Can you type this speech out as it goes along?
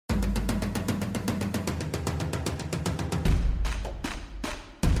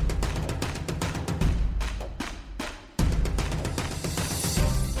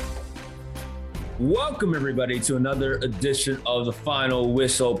Welcome, everybody, to another edition of the Final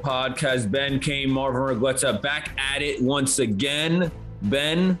Whistle podcast. Ben, Kane, Marvin, Regueta back at it once again.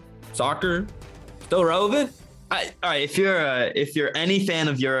 Ben, soccer still relevant? All right, if you're any fan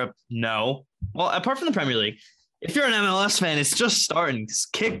of Europe, no. Well, apart from the Premier League, if you're an MLS fan, it's just starting.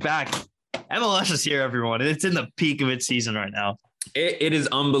 Just kick back. MLS is here, everyone. It's in the peak of its season right now. It is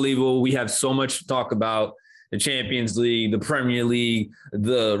unbelievable. We have so much to talk about. The Champions League, the Premier League,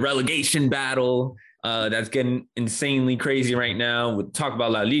 the relegation battle. That's getting insanely crazy right now. We'll talk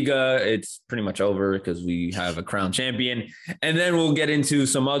about La Liga. It's pretty much over because we have a crown champion. And then we'll get into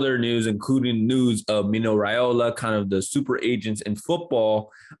some other news, including news of Mino Riaola, kind of the super agents in football.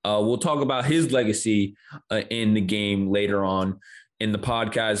 We'll talk about his legacy in the game later on in the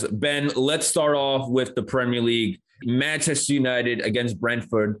podcast. Ben, let's start off with the Premier League. Manchester United against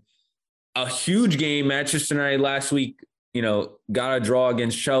Brentford. A huge game. Manchester United last week, got a draw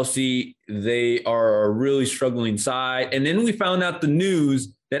against Chelsea. They are a really struggling side. And then we found out the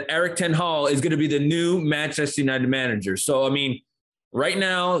news that Erik ten Hag is going to be the new Manchester United manager. So, right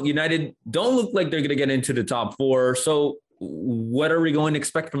now, United don't look like they're going to get into the top four. So what are we going to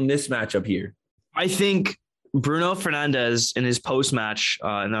expect from this matchup here? I think Bruno Fernandes in his post-match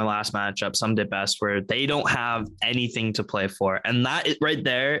in their last matchup summed it best, where they don't have anything to play for. And that right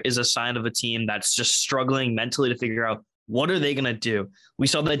there is a sign of a team that's just struggling mentally to figure out what are they going to do. We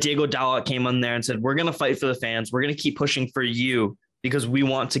saw that Diego Dalot came on there and said, we're going to fight for the fans. We're going to keep pushing for you because we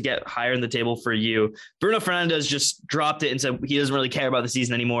want to get higher in the table for you. Bruno Fernandes just dropped it and said he doesn't really care about the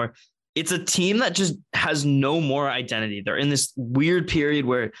season anymore. It's a team that just has no more identity. They're in this weird period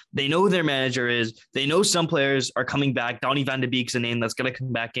where they know who their manager is. They know some players are coming back. Donny van de Beek's a name that's going to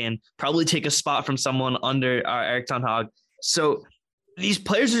come back in, probably take a spot from someone under Erik ten Hag. So these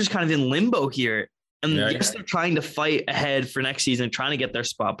players are just kind of in limbo here. And yes, they're trying to fight ahead for next season, trying to get their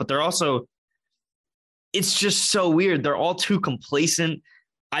spot, but they're also, it's just so weird. They're all too complacent.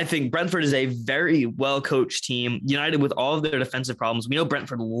 I think Brentford is a very well-coached team. United, with all of their defensive problems, we know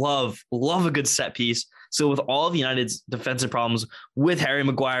Brentford love a good set piece. So with all of United's defensive problems, with Harry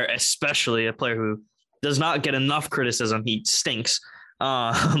Maguire, especially a player who does not get enough criticism, he stinks.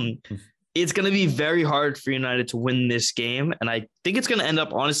 It's going to be very hard for United to win this game. And I think it's going to end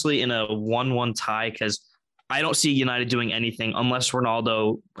up, honestly, in a 1-1 tie, because I don't see United doing anything unless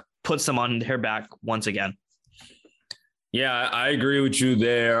Ronaldo puts them on their back once again. Yeah, I agree with you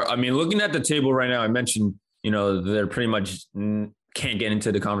there. Looking at the table right now, I mentioned, they're pretty much can't get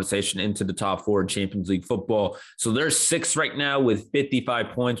into the conversation into the top four in Champions League football. So they're sixth right now with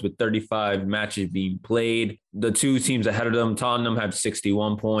 55 points with 35 matches being played. The two teams ahead of them, Tottenham have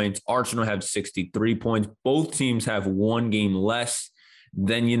 61 points. Arsenal have 63 points. Both teams have one game less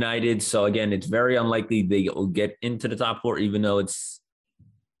than United. So again, it's very unlikely they will get into the top four, even though it's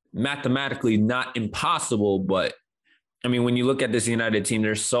mathematically not impossible. But when you look at this United team,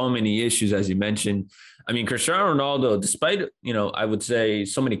 there's so many issues, as you mentioned. Cristiano Ronaldo, despite, I would say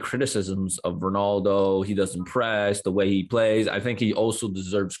so many criticisms of Ronaldo, he doesn't press the way he plays. I think he also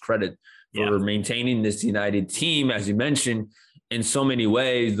deserves credit for maintaining this United team, as you mentioned, in so many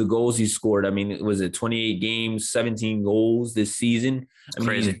ways. The goals he scored, was it 28 games, 17 goals this season?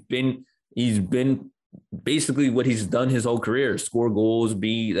 Crazy. He's been basically what he's done his whole career, score goals,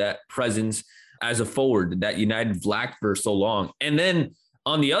 be that presence as a forward that United lacked for so long. And then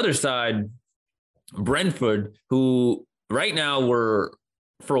on the other side, Brentford, who right now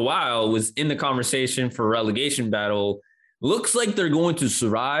for a while was in the conversation for relegation battle, looks like they're going to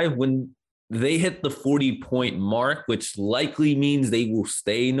survive when they hit the 40-point mark, which likely means they will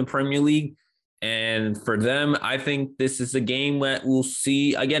stay in the Premier League. And for them, I think this is a game that we'll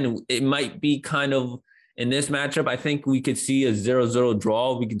see. Again, it might be kind of in this matchup, I think we could see a 0-0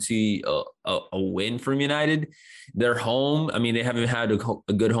 draw. We could see a win from United. They're home. They haven't had a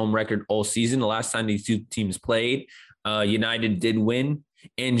good home record all season. The last time these two teams played, United did win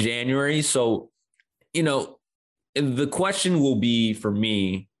in January. So, the question will be for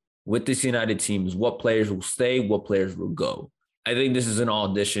me with this United team is what players will stay, what players will go. I think this is an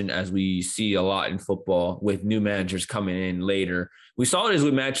audition, as we see a lot in football with new managers coming in later. We saw this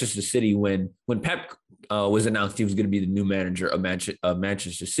with Manchester City when Pep was announced he was going to be the new manager of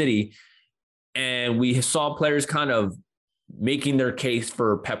Manchester City. And we saw players kind of making their case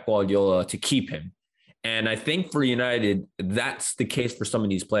for Pep Guardiola to keep him. And I think for United, that's the case for some of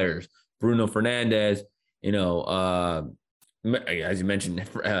these players. Bruno Fernandes, as you mentioned,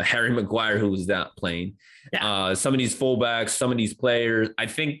 Harry Maguire, who was not playing. Some of these fullbacks, some of these players, I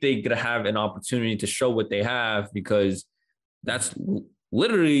think they're going to have an opportunity to show what they have, because that's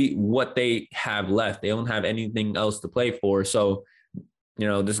literally what they have left. They don't have anything else to play for. So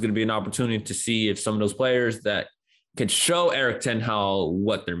this is going to be an opportunity to see if some of those players that can show Erik ten Hag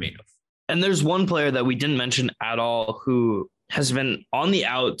what they're made of. And there's one player that we didn't mention at all who has been on the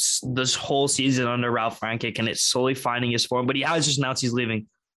outs this whole season under Ralph Rangnick, and it's slowly finding his form, but he has just announced he's leaving.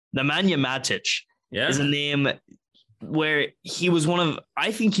 Nemanja Matic is a name where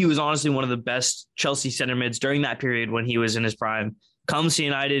I think he was honestly one of the best Chelsea center mids during that period when he was in his prime. Comes to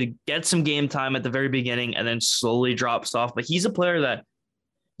United, gets some game time at the very beginning, and then slowly drops off. But he's a player that,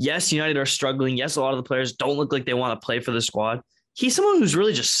 yes, United are struggling. Yes, a lot of the players don't look like they want to play for the squad. He's someone who's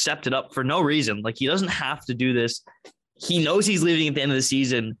really just stepped it up for no reason. Like, he doesn't have to do this. He knows he's leaving at the end of the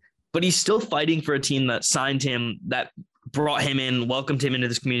season, but he's still fighting for a team that signed him, that brought him in, welcomed him into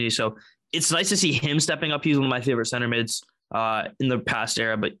this community. So it's nice to see him stepping up. He's one of my favorite center mids in the past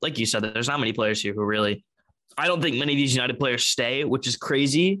era. But like you said, there's not many players here who really, I don't think many of these United players stay, which is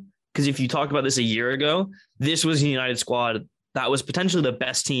crazy. Because if you talked about this a year ago, this was a United squad that was potentially the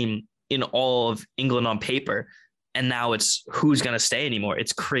best team in all of England on paper. And now it's who's going to stay anymore.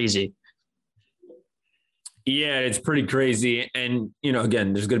 It's crazy. Yeah, it's pretty crazy. And,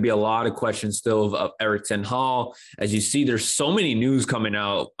 again, there's going to be a lot of questions still of Erik ten Hag. As you see, there's so many news coming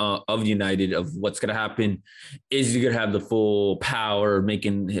out of United of what's going to happen. Is he going to have the full power,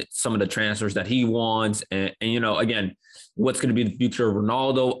 making some of the transfers that he wants? And again, what's going to be the future of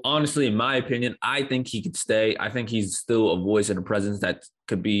Ronaldo? Honestly, in my opinion, I think he could stay. I think he's still a voice and a presence that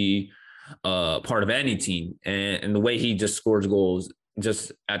could be part of any team. And the way he just scores goals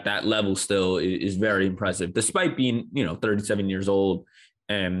just at that level still is very impressive, despite being, 37 years old.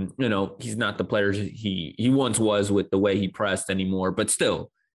 And, he's not the player he once was with the way he pressed anymore. But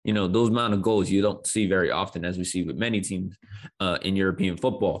still, those amount of goals you don't see very often, as we see with many teams in European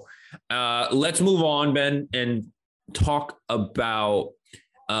football. Let's move on, Ben, and talk about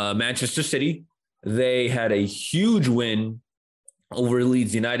Manchester City. They had a huge win over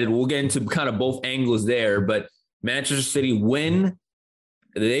Leeds United. We'll get into kind of both angles there, but Manchester City win.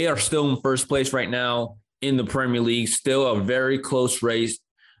 They are still in first place right now in the Premier League. Still a very close race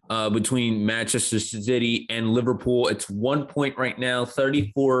between Manchester City and Liverpool. It's 1 point right now,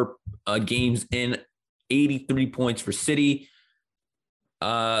 34 games in, 83 points for City.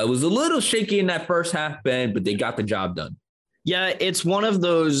 It was a little shaky in that first half, Ben, but they got the job done. Yeah, it's one of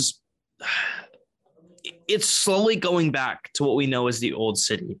those. It's slowly going back to what we know as the old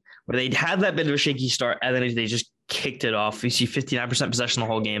City, where they'd had that bit of a shaky start, and then they just kicked it off. We see 59% possession the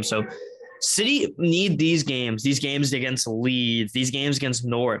whole game. So City need these games against Leeds, these games against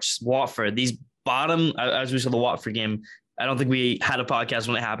Norwich, Watford, these bottom, as we saw the Watford game. I don't think we had a podcast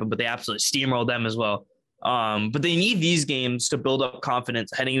when it happened, but they absolutely steamrolled them as well. But they need these games to build up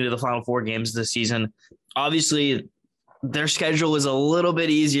confidence heading into the final four games this season. Obviously, their schedule is a little bit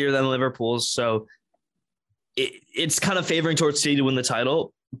easier than Liverpool's, so it's kind of favoring towards City to win the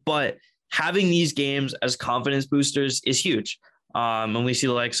title. But having these games as confidence boosters is huge. And we see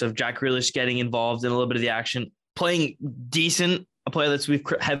the likes of Jack Grealish getting involved in a little bit of the action, playing decent, a player that we've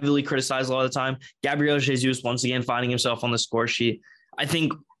heavily criticized a lot of the time. Gabriel Jesus once again finding himself on the score sheet. I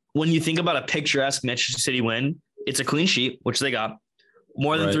think when you think about a picturesque Manchester City win, it's a clean sheet, which they got.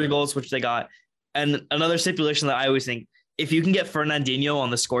 More than 3 goals, which they got. And another stipulation that I always think, if you can get Fernandinho on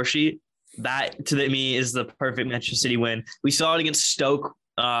the score sheet, that to me is the perfect Manchester City win. We saw it against Stoke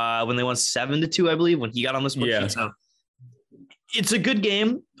when they won 7-2, I believe, when he got on the score sheet. So it's a good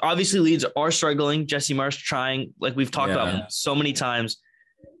game. Obviously, Leeds are struggling. Jesse Marsh trying, like we've talked about so many times,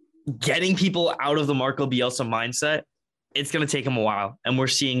 getting people out of the Marco Bielsa mindset. It's going to take him a while, and we're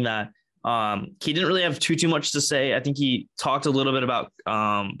seeing that. He didn't really have too much to say. I think he talked a little bit about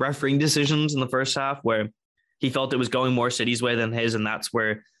refereeing decisions in the first half, where he felt it was going more City's way than his, and that's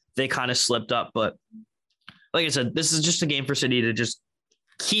where they kind of slipped up. But like I said, this is just a game for City to just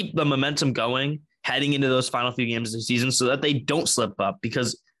keep the momentum going heading into those final few games of the season so that they don't slip up,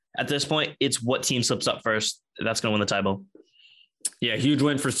 because at this point, it's what team slips up first that's going to win the title. Yeah, huge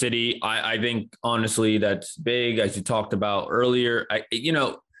win for City. I think, honestly, that's big, as you talked about earlier.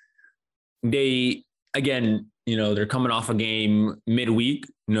 They, again, they're coming off a game midweek.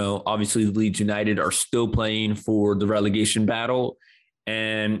 Obviously, Leeds United are still playing for the relegation battle.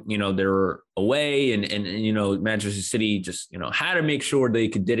 And, they're away and Manchester City just, had to make sure they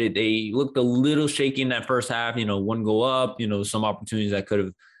did it. They looked a little shaky in that first half, 1 goal up, some opportunities that could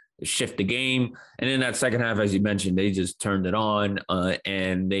have shift the game. And in that second half, as you mentioned, they just turned it on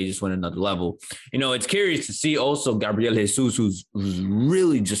and they just went another level. It's curious to see also Gabriel Jesus, who's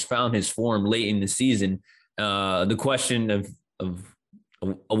really just found his form late in the season. The question of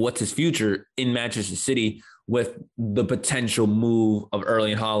what's his future in Manchester City with the potential move of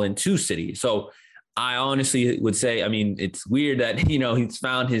Erling Haaland to City. So I honestly would say, I mean, it's weird that, he's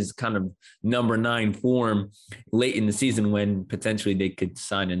found his kind of number 9 form late in the season when potentially they could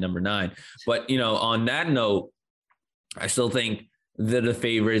sign a number 9. But, on that note, I still think they're the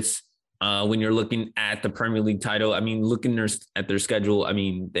favorites when you're looking at the Premier League title. I mean, looking at their schedule, I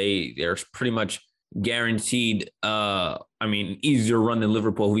mean, they're pretty much guaranteed, easier run than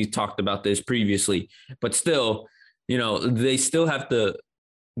Liverpool. We've talked about this previously, but still, they still have to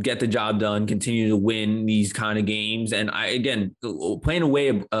get the job done, continue to win these kind of games. And playing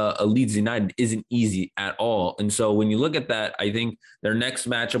away a Leeds United isn't easy at all. And so when you look at that, I think their next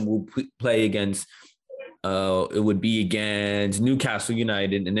matchup will play against, it would be against Newcastle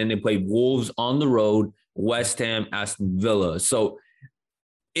United. And then they play Wolves on the road, West Ham, Aston Villa. So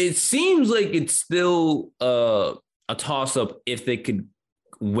it seems like it's still a toss up if they could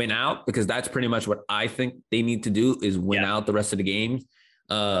win out, because that's pretty much what I think they need to do is win out the rest of the games.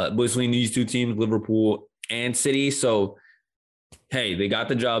 Between these two teams, Liverpool and City. So, hey, they got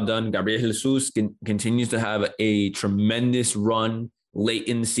the job done. Gabriel Jesus continues to have a tremendous run late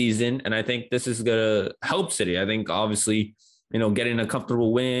in the season. And I think this is going to help City. I think, obviously, getting a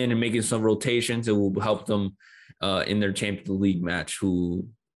comfortable win and making some rotations, it will help them in their Champions League match,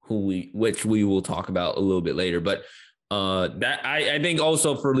 which we will talk about a little bit later. But that I think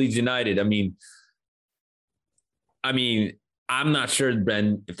also for Leeds United, I mean, I'm not sure,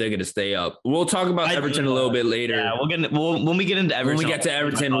 Ben, if they're going to stay up. We'll talk about Everton a little bit later. Yeah, when we get into Everton. When we get to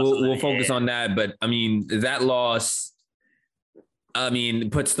Everton, we'll focus on that. But, I mean, that loss,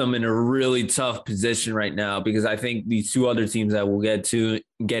 puts them in a really tough position right now, because I think these two other teams that we'll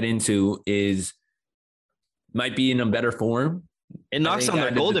get into might be in a better form. It knocks on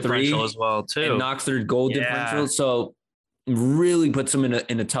their goal differential as well, too. It knocks their goal differential. So really puts them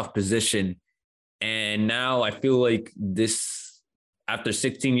in a tough position. And now I feel like after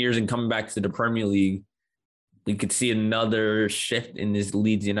 16 years and coming back to the Premier League, we could see another shift in this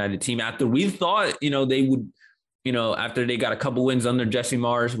Leeds United team. After we thought, they would, after they got a couple wins under Jesse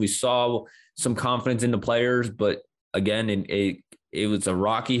Mars, we saw some confidence in the players. But again, it was a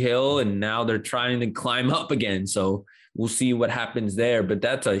rocky hill, and now they're trying to climb up again. So we'll see what happens there. But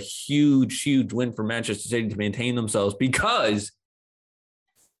that's a huge, huge win for Manchester City to maintain themselves, because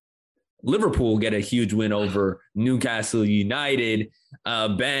Liverpool get a huge win over Newcastle United.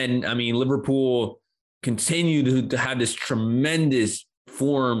 Ben, Liverpool continue to have this tremendous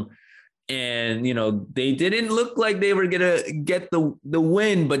form, and, they didn't look like they were going to get the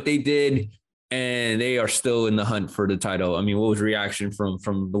win, but they did, and they are still in the hunt for the title. What was the reaction from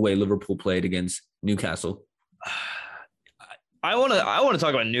the way Liverpool played against Newcastle? I want to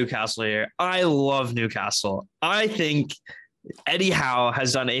talk about Newcastle here. I love Newcastle. I think Eddie Howe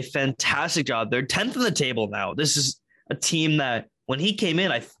has done a fantastic job. They're 10th in the table now. This is a team that when he came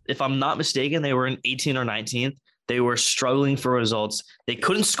in, if I'm not mistaken, they were in 18th or 19th. They were struggling for results. They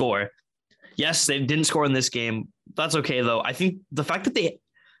couldn't score. Yes, they didn't score in this game. That's okay, though. I think the fact that they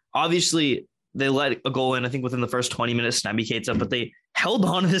let a goal in, I think within the first 20 minutes, Naby Keita, but they held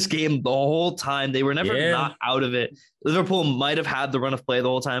on to this game the whole time. They were never not out of it. Liverpool might have had the run of play the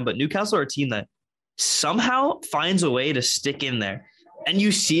whole time, but Newcastle are a team that somehow finds a way to stick in there. And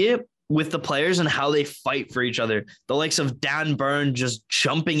you see it with the players and how they fight for each other. The likes of Dan Burn just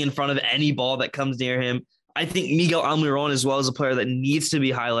jumping in front of any ball that comes near him. I think Miguel Almiron as well is a player that needs to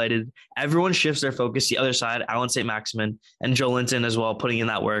be highlighted. Everyone shifts their focus the other side, Alan St. Maximin and Joe Linton as well, putting in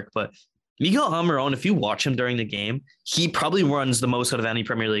that work. But Miguel Almiron, if you watch him during the game, he probably runs the most out of any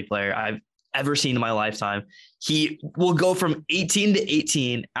Premier League player I've ever seen in my lifetime. He will go from 18 to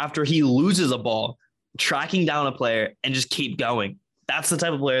 18 after he loses a ball, tracking down a player, and just keep going. That's the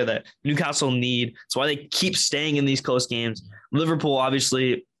type of player that Newcastle need. That's why they keep staying in these close games. Liverpool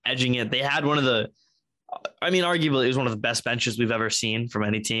obviously edging it. They had arguably it was one of the best benches we've ever seen from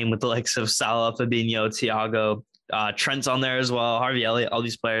any team, with the likes of Salah, Fabinho, Thiago, Trent's on there as well, Harvey Elliott, all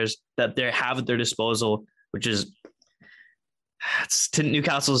these players that they have at their disposal, which is to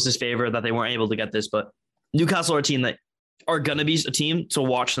Newcastle's disfavor that they weren't able to get this. But Newcastle are a team that are going to be a team to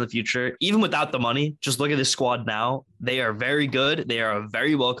watch in the future, even without the money. Just look at this squad now. They are very good. They are a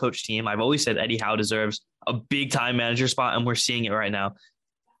very well-coached team. I've always said Eddie Howe deserves a big-time manager spot, and we're seeing it right now.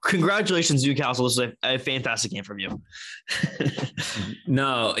 Congratulations, Newcastle. This is a fantastic game from you.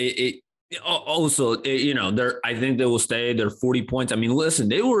 No, I think they will stay. They're 40 points. Listen,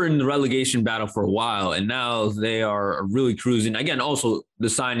 they were in the relegation battle for a while, and now they are really cruising. Again, also the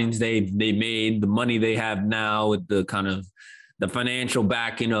signings they made, the money they have now with the kind of the financial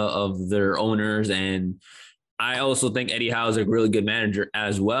backing of their owners. And I also think Eddie Howe is a really good manager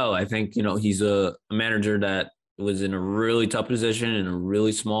as well. I think, he's a manager that was in a really tough position in a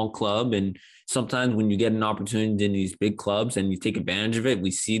really small club. And sometimes when you get an opportunity in these big clubs and you take advantage of it,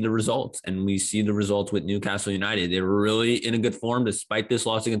 we see the results. And we see the results with Newcastle United. They were really in a good form despite this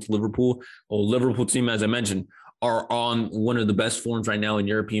loss against Liverpool. Well, Liverpool team, as I mentioned, are on one of the best forms right now in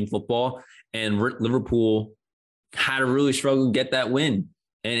European football. And Liverpool had to really struggle to get that win.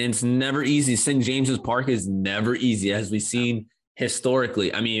 And it's never easy. St. James's Park is never easy, as we've seen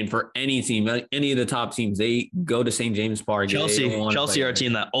historically. I mean, for any team, any of the top teams, they go to St. James's Park. Chelsea are a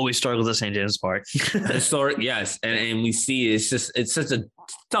team that always struggles at St. James's Park. Historic, yes. And we see it's such a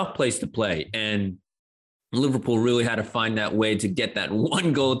tough place to play. And Liverpool really had to find that way to get that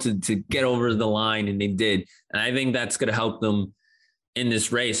one goal to get over the line, and they did. And I think that's going to help them in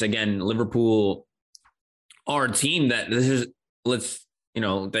this race. Again, Liverpool are a team that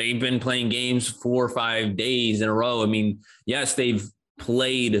they've been playing games 4 or 5 days in a row. I mean, yes, they've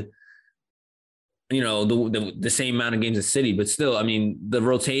played, the same amount of games as City, but still, I mean, the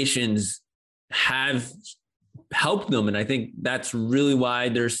rotations have helped them. And I think that's really why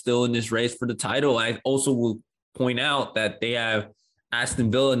they're still in this race for the title. I also will point out that they have Aston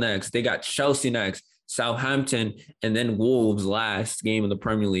Villa next. They got Chelsea next, Southampton, and then Wolves last game of the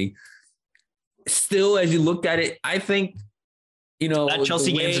Premier League. Still, as you look at it, I think, that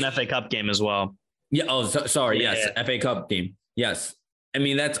Chelsea game's an FA Cup game as well. Yeah. Oh, sorry. Yeah, yes. Yeah. FA Cup game. Yes. I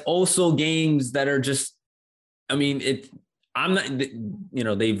mean, that's also games that are just, I mean, I'm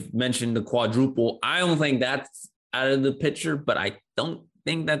not, they've mentioned the quadruple. I don't think that's out of the picture, but I don't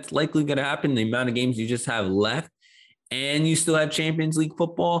think that's likely going to happen. The amount of games you just have left, and you still have Champions League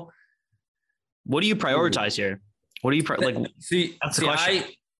football. What do you prioritize here? What do you that's the question.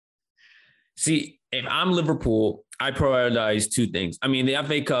 If I'm Liverpool, I prioritize two things. I mean, the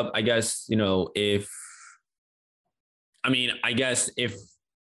FA Cup, I guess, if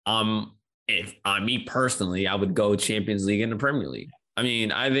me personally, I would go Champions League and the Premier League. I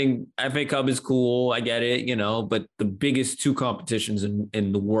mean, I think FA Cup is cool. I get it, but the biggest two competitions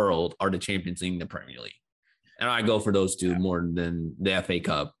in the world are the Champions League and the Premier League. And I go for those two more than the FA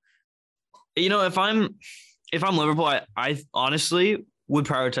Cup. If I'm Liverpool, I honestly would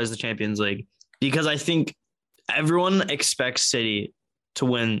prioritize the Champions League, because I think everyone expects City to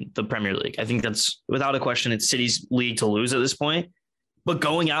win the Premier League. I think that's without a question. It's City's league to lose at this point. But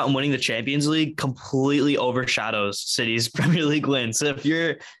going out and winning the Champions League completely overshadows City's Premier League win. So if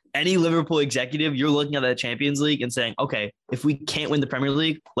you're any Liverpool executive, you're looking at the Champions League and saying, okay, if we can't win the Premier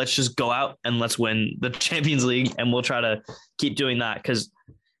League, let's just go out and let's win the Champions League, and we'll try to keep doing that. Because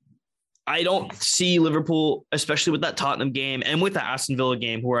I don't see Liverpool, especially with that Tottenham game and with the Aston Villa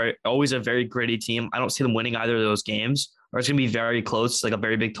game, who are always a very gritty team. I don't see them winning either of those games, or it's going to be very close, like a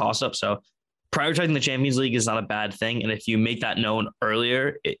very big toss-up. So prioritizing the Champions League is not a bad thing. And if you make that known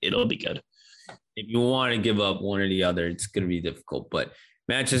earlier, it'll be good. If you want to give up one or the other, it's going to be difficult. But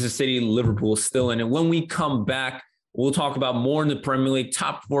Manchester City, Liverpool still in it. When we come back, we'll talk about more in the Premier League,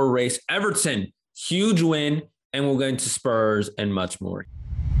 top 4 race. Everton, huge win, and we'll get into Spurs and much more.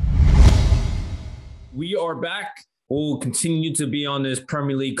 We are back. We'll continue to be on this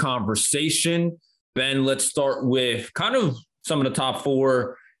Premier League conversation. Ben, let's start with kind of some of the top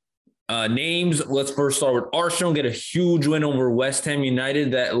 4 names. Let's first start with Arsenal. Get a huge win over West Ham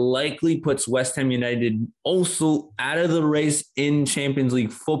United. That likely puts West Ham United also out of the race in Champions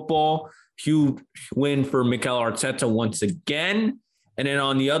League football. Huge win for Mikel Arteta once again. And then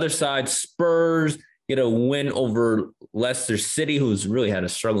on the other side, Spurs get a win over Leicester City, who's really had a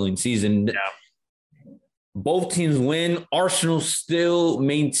struggling season. Yeah. Both teams win. Arsenal still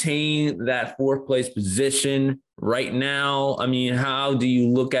maintain that 4th place position right now. I mean, how do you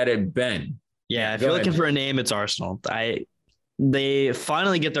look at it, Ben? Yeah, if you're looking for a name, it's Arsenal. They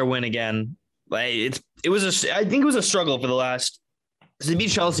finally get their win again. I think it was a struggle for the last. They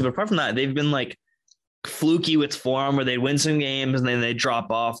beat Chelsea, but apart from that, they've been like fluky with form, where they win some games and then they drop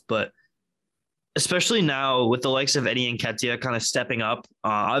off. But especially now with the likes of Eddie Nketiah kind of stepping up.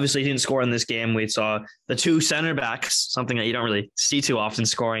 Obviously, he didn't score in this game. We saw the 2 center backs, something that you don't really see too often,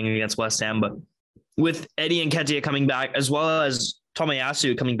 scoring against West Ham. But with Eddie Nketiah coming back, as well as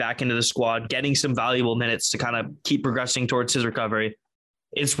Tomiyasu coming back into the squad, getting some valuable minutes to kind of keep progressing towards his recovery,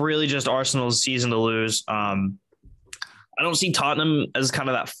 it's really just Arsenal's season to lose. I don't see Tottenham as kind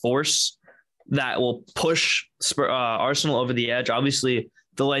of that force that will push Arsenal over the edge. Obviously,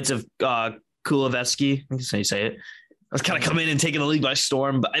 the likes of Kulusevski, I guess how you say it, was kind of coming in and taking the league by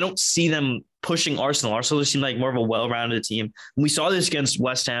storm, but I don't see them pushing Arsenal. Arsenal just seem like more of a well-rounded team. We saw this against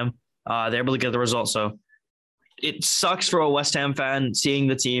West Ham. They're able to get the result. So it sucks for a West Ham fan seeing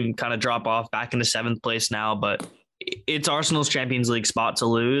the team kind of drop off back into 7th place now, but it's Arsenal's Champions League spot to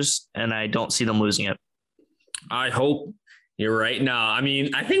lose, and I don't see them losing it. I hope you're right. Now, I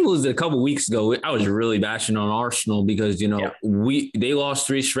mean, I think it was a couple weeks ago. I was really bashing on Arsenal because they lost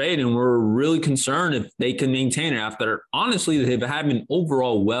 3 straight, and we're really concerned if they can maintain it after. Honestly, they've had an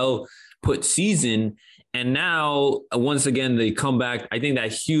overall well put season, and now once again they come back. I think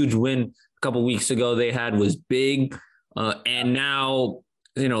that huge win a couple weeks ago they had was big, and now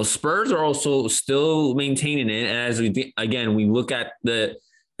Spurs are also still maintaining it. And as we look at the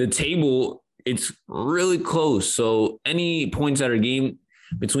table, it's really close. So any points that are gained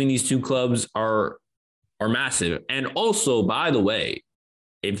between these two clubs are massive. And also, by the way,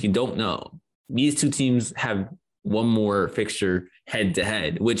 if you don't know, these two teams have one more fixture head to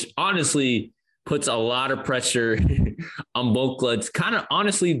head, which honestly puts a lot of pressure on both clubs. Kind of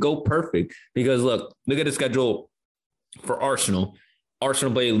honestly go perfect because look at the schedule for Arsenal.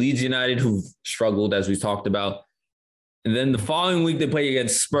 Arsenal play Leeds United, who've struggled, as we talked about. And then the following week, they play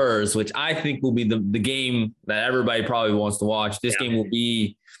against Spurs, which I think will be the game that everybody probably wants to watch. This game will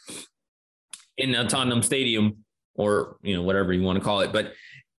be in Tottenham Stadium or, whatever you want to call it.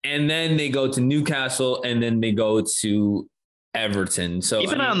 And then they go to Newcastle and then they go to Everton. So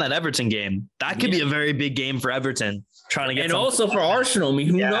even on that Everton game, that could be a very big game for Everton trying to get. And also for Arsenal. I mean,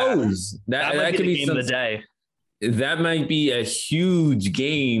 who knows? That could be the game of the day. That might be a huge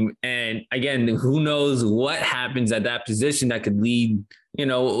game. And again, who knows what happens at that position that could lead,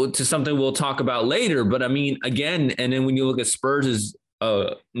 to something we'll talk about later. But I mean, again, and then when you look at Spurs'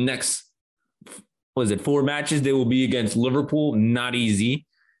 next, 4 matches, they will be against Liverpool. Not easy.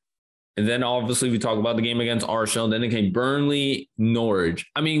 And then obviously we talk about the game against Arsenal. Then it came Burnley, Norwich.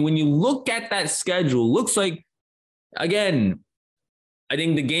 I mean, when you look at that schedule, looks like, again, I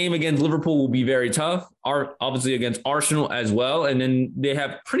think the game against Liverpool will be very tough, obviously against Arsenal as well. And then they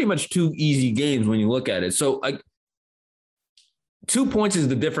have pretty much 2 easy games when you look at it. So 2 points is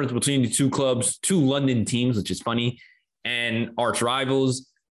the difference between the 2 clubs, 2 London teams, which is funny, and arch rivals.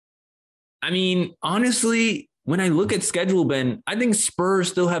 I mean, honestly, when I look at schedule, Ben, I think Spurs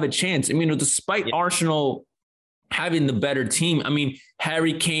still have a chance. I mean, despite Arsenal having the better team, I mean,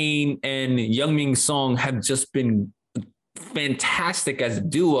 Harry Kane and Heung-min Son have just been fantastic as a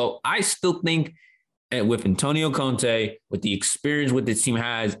duo. I still think with Antonio Conte, with the experience what this team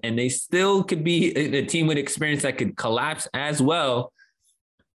has, and they still could be a team with experience that could collapse as well.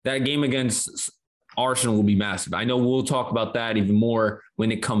 That game against Arsenal will be massive. I know we'll talk about that even more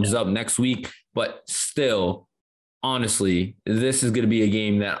when it comes up next week, but still, honestly, this is going to be a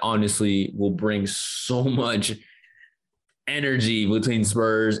game that honestly will bring so much energy between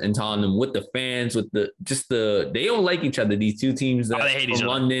Spurs and Tottenham with the fans, with they don't like each other. These 2 teams that they hate each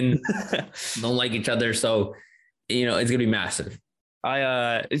London don't like each other. So, it's going to be massive.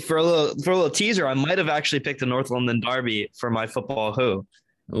 I for a little teaser, I might have actually picked the North London derby for my Futbol Who.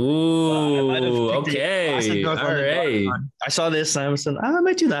 Ooh, okay. All right. I saw this and I was saying, I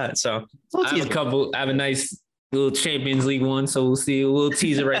might do that. So I have a nice little Champions League one. So we'll see a little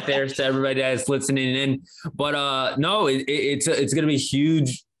teaser right there to everybody that's listening in. But no, it's going to be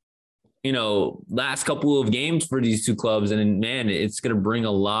huge, last couple of games for these 2 clubs. And man, it's going to bring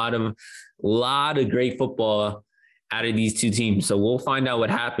a lot of great football out of these 2 teams. So we'll find out what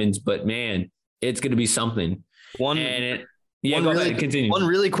happens, but man, it's going to be something. Continue. One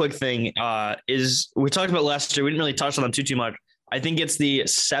really quick thing is we talked about Leicester. We didn't really touch on them too much. I think it's the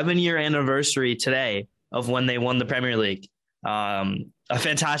 7-year anniversary today of when they won the Premier League. A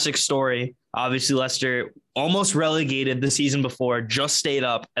fantastic story. Obviously, Leicester almost relegated the season before, just stayed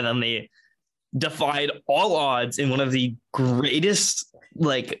up, and then they defied all odds in one of the greatest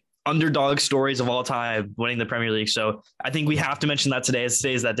underdog stories of all time, winning the Premier League. So I think we have to mention that today, as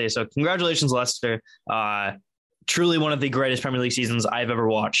today is that day. So congratulations, Leicester. Truly one of the greatest Premier League seasons I've ever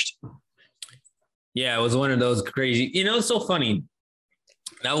watched. Yeah, it was one of those crazy. It's so funny.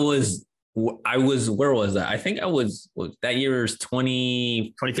 Where was that? I think that year was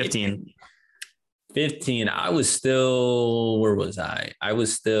 2015. 15. I was still, where was I? I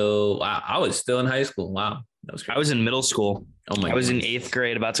was still in high school. Wow. That was crazy. I was in middle school. Oh my I was in 8th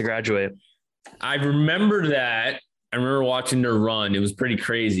grade, about to graduate. I remember that. I remember watching their run. It was pretty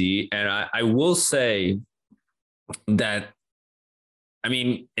crazy. And I will say that, I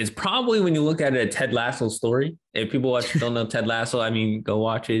mean, it's probably when you look at it, a Ted Lasso story. If people don't know Ted Lasso, I mean, go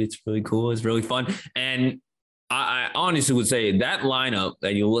watch it. It's really cool. It's really fun. And I honestly would say that lineup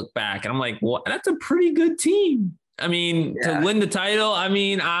that you look back and I'm like, well, that's a pretty good team. I mean, to win the title, I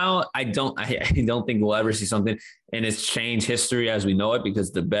mean, I don't think we'll ever see something, and it's changed history as we know it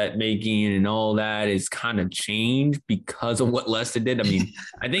because the bet making and all that is kind of changed because of what Leicester did. I mean,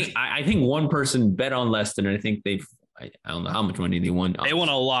 I think one person bet on Leicester, and I think I don't know how much money they won. They won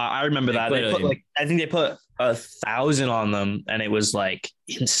a lot. I remember that. I think they put 1,000 on them, and it was like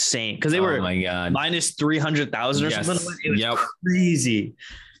insane because they were oh my God. minus 300,000 or something. It was crazy.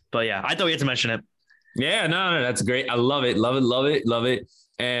 But yeah, I thought we had to mention it. Yeah, no, that's great. I love it. Love it.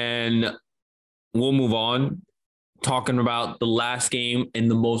 And we'll move on. Talking about the last game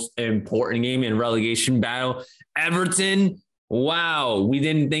and the most important game in relegation battle. Everton, wow, we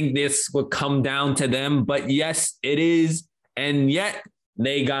didn't think this would come down to them, but yes, it is. And yet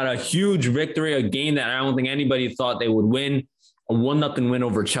they got a huge victory, a game that I don't think anybody thought they would win. A 1-0 win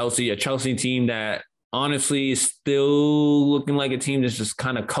over Chelsea, a Chelsea team that honestly is still looking like a team that's just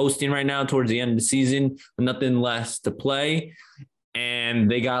kind of coasting right now towards the end of the season with nothing less to play. And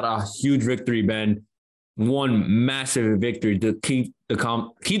they got a huge victory, Ben. One massive victory to keep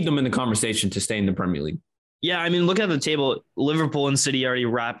them in the conversation to stay in the Premier League. Yeah, I mean, look at the table. Liverpool and City already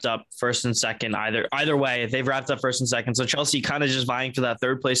wrapped up first and second. Either way, they've wrapped up first and second. So Chelsea kind of just vying for that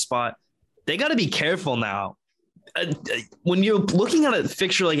third place spot. They got to be careful now. When you're looking at a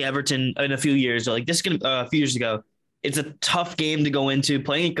fixture like Everton in a few years, or like this a few years ago, it's a tough game to go into.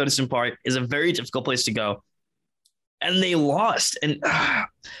 Playing at Goodison Park is a very difficult place to go. And they lost.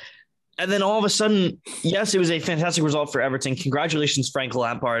 And then all of a sudden, yes, it was a fantastic result for Everton. Congratulations, Frank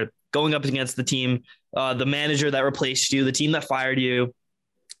Lampard, going up against the team, the manager that replaced you, the team that fired you,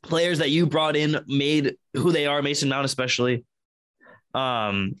 players that you brought in, made who they are, Mason Mount especially.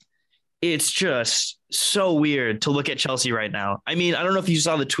 It's just so weird to look at Chelsea right now. I mean, I don't know if you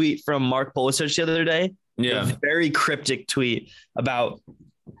saw the tweet from Mark Pulisic the other day. Yeah. A very cryptic tweet about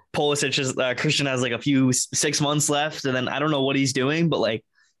Pulisic's Christian has like a few 6 months left. And then I don't know what he's doing, but like,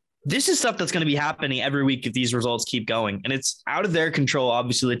 this is stuff that's going to be happening every week if these results keep going. And it's out of their control,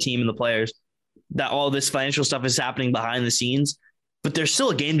 obviously, the team and the players, that all this financial stuff is happening behind the scenes. But there's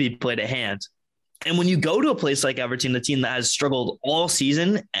still a game to be played at hand. And when you go to a place like Everton, the team that has struggled all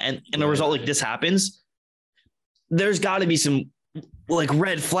season, and a result like this happens, there's got to be some like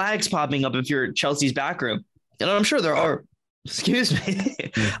red flags popping up if you're Chelsea's back room. And I'm sure there are. Excuse me.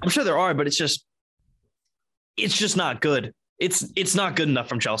 I'm sure there are, but it's just not good. It's not good enough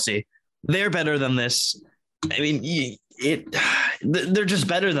from Chelsea. They're better than this. I mean, they're just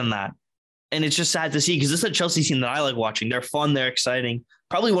better than that. And it's just sad to see because this is a Chelsea team that I like watching. They're fun. They're exciting.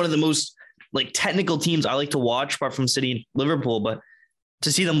 Probably one of the most like technical teams I like to watch apart from City and Liverpool. But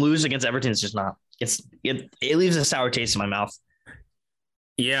to see them lose against Everton is just not. It leaves a sour taste in my mouth.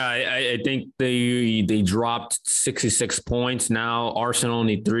 Yeah, I think they dropped 66 points now. Arsenal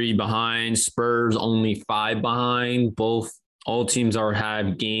only 3 behind. Spurs only 5 behind. All teams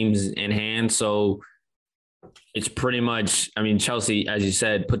have games in hand. So it's pretty much, I mean, Chelsea, as you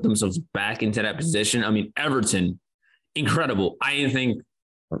said, put themselves back into that position. I mean, Everton, incredible. I didn't think,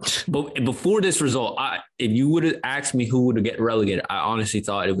 but before this result, if you would have asked me who would get relegated, I honestly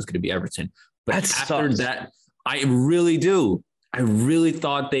thought it was going to be Everton. But after that, I really do. I really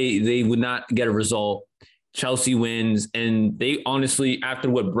thought they would not get a result. Chelsea wins, and they honestly, after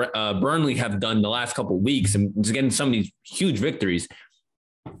what Burnley have done the last couple of weeks and just getting some of these huge victories,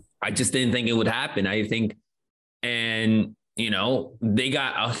 I just didn't think it would happen. I think, and they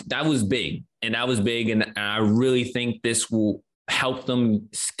got that was big, and I really think this will help them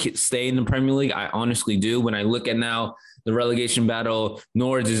stay in the Premier League. I honestly do. When I look at now the relegation battle,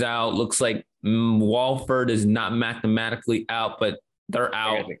 Norwich is out. Looks like Walford is not mathematically out, but they're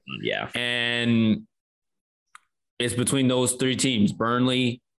out. Yeah, and it's between those 3 teams: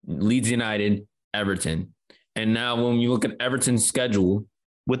 Burnley, Leeds United, Everton. And now when you look at Everton's schedule,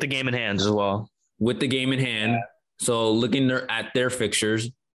 with the game in hand as well. So looking at their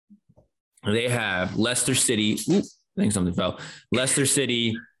fixtures, they have Leicester City. I think something fell. Leicester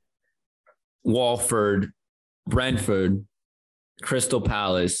City, Walford, Brentford, Crystal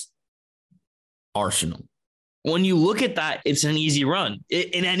Palace, Arsenal. When you look at that, it's an easy run.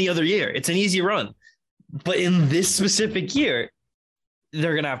 In any other year, it's an easy run. But in this specific year,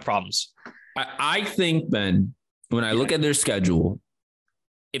 they're going to have problems. I think, Ben, when I look at their schedule,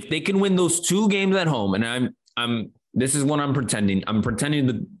 if they can win those 2 games at home, and this is what I'm pretending. I'm pretending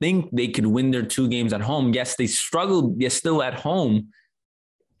to think they could win their 2 games at home. Yes, they struggled. Yes, still at home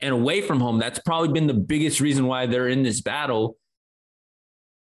and away from home. That's probably been the biggest reason why they're in this battle.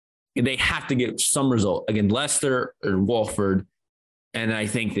 They have to get some result against Leicester or Walford, and I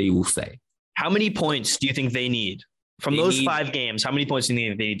think they will stay. How many points do you think they need from those 5 games? How many points do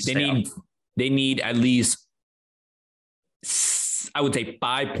you think they need? They need at least, I would say,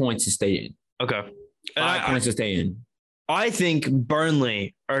 5 points to stay in. Okay. 5 points to stay in. I think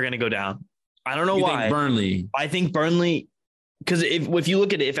Burnley are going to go down. I don't know why. Think Burnley? I think Burnley because if you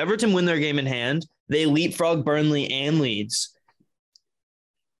look at it, if Everton win their game in hand, they leapfrog Burnley and Leeds.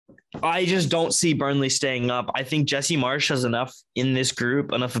 I just don't see Burnley staying up. I think Jesse Marsch has enough in this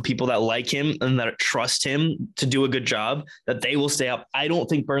group, enough of people that like him and that trust him to do a good job, that they will stay up. I don't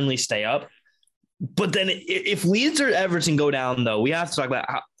think Burnley stay up. But then if Leeds or Everton go down, though, we have to talk about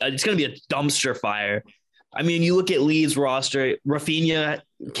how it's going to be a dumpster fire. I mean, you look at Leeds roster, Rafinha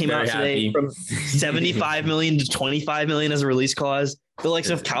came Very out today happy. from 75 million to 25 million as a release clause. The likes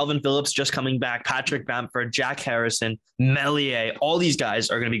of Calvin Phillips just coming back, Patrick Bamford, Jack Harrison, Meslier, all these guys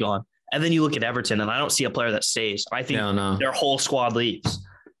are going to be gone. And then you look at Everton, and I don't see a player that stays. I think their whole squad leaves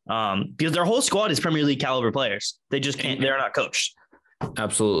because their whole squad is Premier League caliber players. They just can't. They're not coached.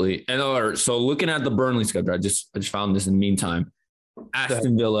 Absolutely. And so looking at the Burnley schedule, I just found this in the meantime.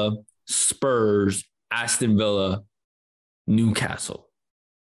 Aston Villa, Spurs, Aston Villa, Newcastle.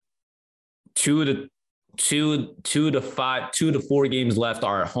 2 to 4 games left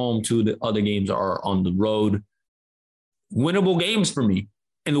are at home. 2 of the other games are on the road. Winnable games for me.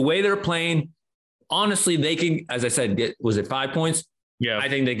 And the way they're playing, honestly, they can, as I said, was it 5 points? Yeah. I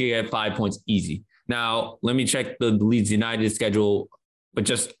think they could get 5 points easy. Now, let me check the Leeds United schedule. But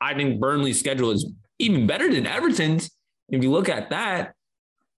I think Burnley's schedule is even better than Everton's. If you look at that.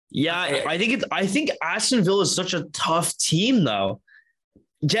 Yeah, I think Aston Villa is such a tough team, though.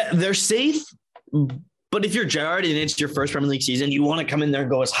 Yeah, they're safe. But if you're Gerrard and it's your first Premier League season, you want to come in there and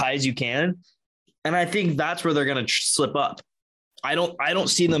go as high as you can. And I think that's where they're going to slip up. I don't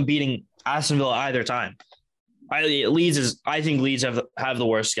see them beating Aston Villa either time. I think Leeds have the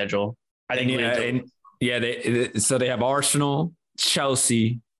worst schedule. I think they have Arsenal,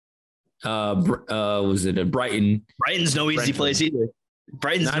 Chelsea, was it Brighton? Brighton's no easy place either.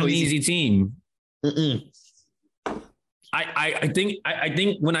 Brighton's not an easy team. I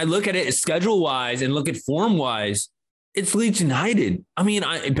think when I look at it schedule wise and look at form wise, it's Leeds United. I mean,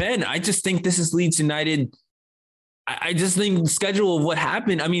 Ben, I just think this is Leeds United. I just think the schedule of what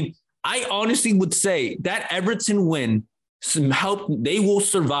happened. I mean, I honestly would say that Everton win they will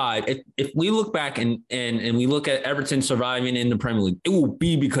survive. If we look back and we look at Everton surviving in the Premier League, it will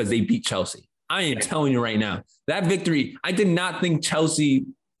be because they beat Chelsea. I am telling you right now, that victory, I did not think Chelsea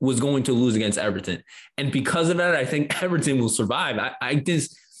was going to lose against Everton. And because of that, I think Everton will survive. If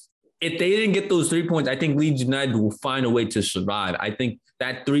they didn't get those 3 points, I think Leeds United will find a way to survive. I think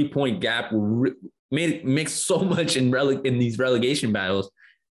that 3-point gap will make so much in these relegation battles.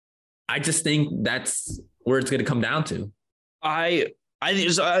 I just think that's where it's going to come down to. I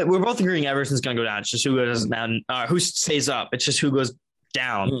think we're both agreeing Everton's going to go down. It's just who goes down, who stays up. It's just who goes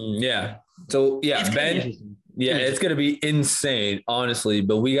down. Yeah. So yeah, Ben. Yeah, it's going to be insane, honestly.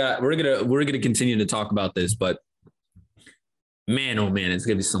 But we're gonna continue to talk about this. But man, oh man, it's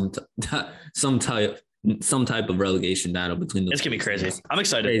going to be some type of relegation battle between those. It's going to be crazy. I'm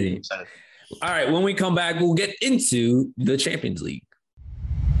excited. Crazy. All right, when we come back, we'll get into the Champions League.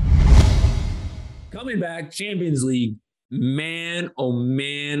 Coming back, Champions League. Man, oh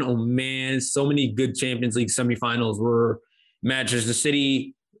man, oh man. So many good Champions League semifinals were Manchester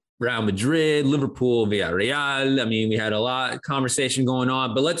City, Real Madrid, Liverpool, Villarreal. I mean, we had a lot of conversation going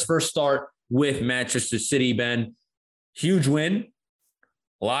on. But let's first start with Manchester City, Ben. Huge win.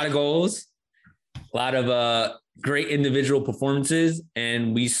 A lot of goals. A lot of great individual performances.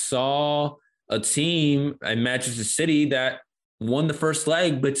 And we saw a team at Manchester City that won the first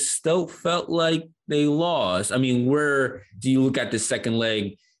leg, but still felt like they lost. I mean, where do you look at the second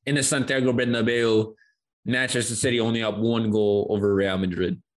leg in the Santiago Bernabeu? Manchester City only up 1 goal over Real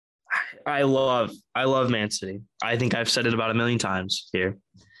Madrid. I love Man City. I think I've said it about 1 million times here.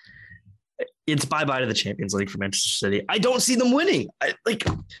 It's bye-bye to the Champions League for Manchester City. I don't see them winning. I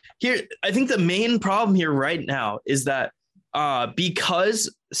think the main problem here right now is that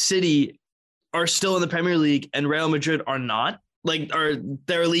because City are still in the Premier League and Real Madrid are not,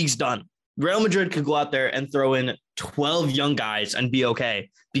 their league's done. Real Madrid could go out there and throw in 12 young guys and be okay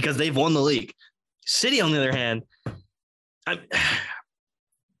because they've won the league. City, on the other hand, I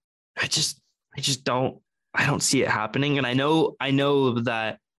don't see it happening. And I know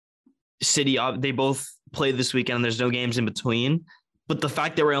that City, they both play this weekend and there's no games in between, but the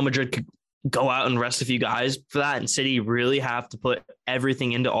fact that Real Madrid could go out and rest a few guys for that, and City really have to put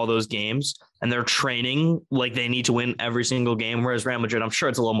everything into all those games, and they're training like they need to win every single game, whereas Real Madrid, I'm sure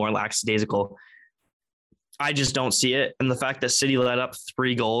it's a little more lackadaisical. I just don't see it. And the fact that City let up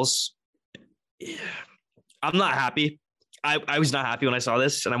 3 goals, I'm not happy. I was not happy when I saw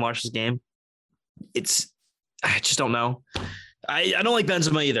this and I watched this game. I just don't know. I don't like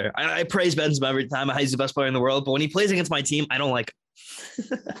Benzema either. I praise Benzema every time. He's the best player in the world, but when he plays against my team, I don't like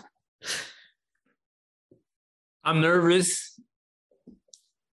him. I'm nervous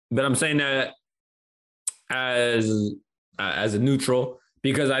but I'm saying that as a neutral,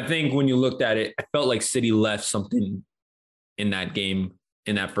 because I think when you looked at it, I felt like City left something in that game,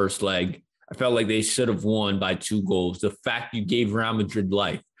 in that first leg. I felt like they should have won by 2 goals. The fact you gave Real Madrid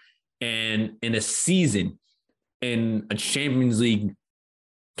life, and in a season, in a Champions League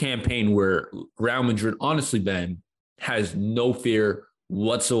campaign where Real Madrid, honestly, Ben, has no fear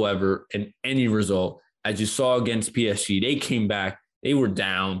whatsoever in any result. As you saw against PSG, they came back, they were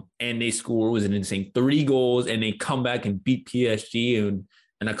down, and they scored. It was an insane 3 goals, and they come back and beat PSG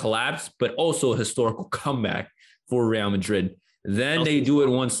in a collapse, but also a historical comeback for Real Madrid. Then they do it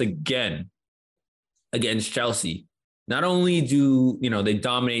once again against Chelsea. Not only do they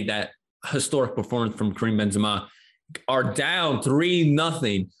dominate that historic performance from Karim Benzema, are down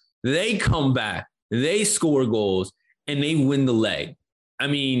 3-0. They come back, they score goals, and they win the leg. I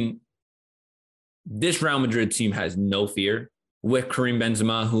mean, this Real Madrid team has no fear with Karim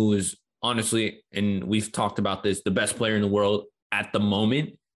Benzema, who is honestly, and we've talked about this, the best player in the world at the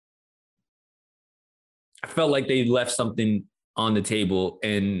moment. I felt like they left something on the table,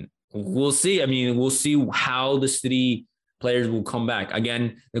 and we'll see. I mean, we'll see how the City players will come back.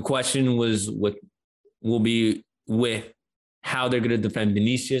 Again, the question will be with how they're going to defend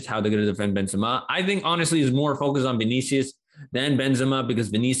Vinicius, how they're going to defend Benzema. I think, honestly, is more focused on Vinicius than Benzema, because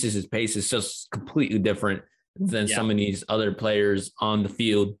Vinicius' pace is just completely different than some of these other players on the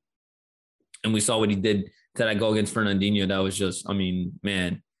field. And we saw what he did to that goal against Fernandinho. That was just, I mean,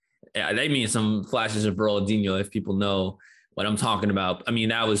 man, they mean some flashes of Ronaldinho, if people know what I'm talking about. I mean,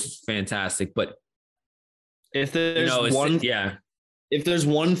 that was fantastic. But if there's if there's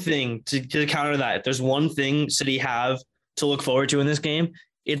one thing to counter that, if there's one thing City have to look forward to in this game,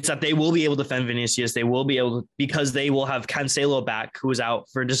 it's that they will be able to defend Vinicius. They will be able to, because they will have Cancelo back, who is out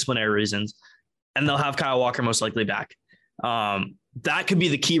for disciplinary reasons, and they'll have Kyle Walker most likely back. That could be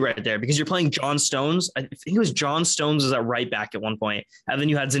the key right there, because you're playing John Stones. I think it was John Stones was at right back at one point, and then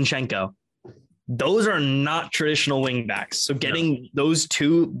you had Zinchenko. Those are not traditional wing backs. So getting those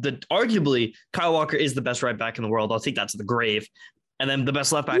two, arguably Kyle Walker is the best right back in the world. I'll take that to the grave. And then the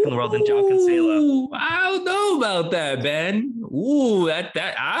best left back in the world, then João Cancelo. I don't know about that, Ben.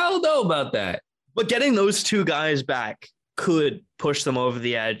 I don't know about that. But getting those two guys back could push them over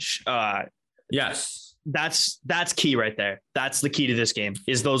the edge. Yes. That's key right there. That's the key to this game,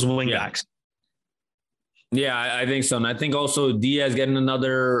 is those wing backs. Yeah, I think so. And I think also Diaz getting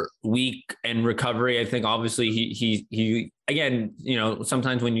another week and recovery. I think obviously he again,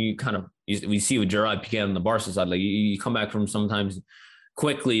 sometimes when you we see with Gerard Piqué on the Barca side, like you come back from sometimes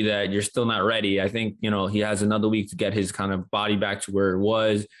quickly that you're still not ready. I think, he has another week to get his kind of body back to where it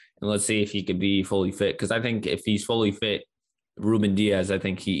was. And let's see if he could be fully fit. Because I think if he's fully fit, Ruben Diaz, I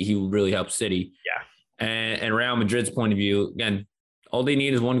think he will really help City. Yeah. And Real Madrid's point of view, again, all they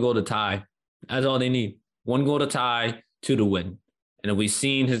need is 1 goal to tie. That's all they need. 1 goal to tie, 2 to win. And if we've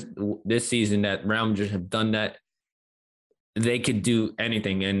seen this season that Real Madrid have done that, they could do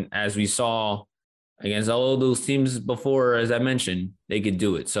anything. And as we saw against all of those teams before, as I mentioned, they could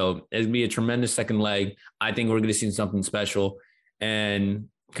do it. So it'd be a tremendous second leg. I think we're going to see something special. And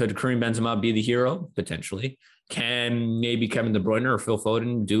could Karim Benzema be the hero? Potentially. Can maybe Kevin De Bruyne or Phil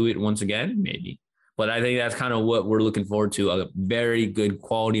Foden do it once again? Maybe. But I think that's kind of what we're looking forward to, a very good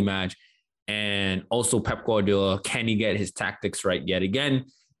quality match. And also Pep Guardiola, can he get his tactics right yet again?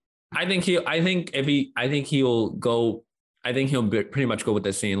 I think he'll pretty much go with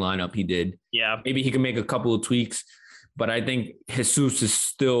the same lineup he did. Yeah. Maybe he can make a couple of tweaks, but I think Jesus is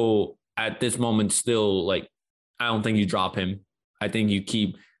still at this moment, I don't think you drop him. I think you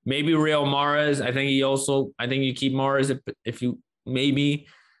keep maybe Real Mahrez. I think you keep Mahrez if you maybe,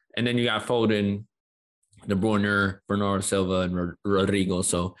 and then you got Foden, De Bruyne, Bernardo Silva, and Rodrigo.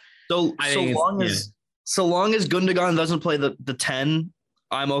 So long as Gundogan doesn't play the 10,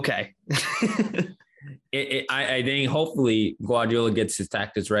 I'm okay. I think hopefully Guardiola gets his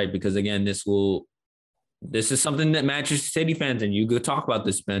tactics right, because again, this is something that Manchester City fans, and you could talk about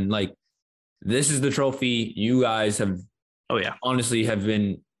this, Ben. Like, this is the trophy you guys have, honestly have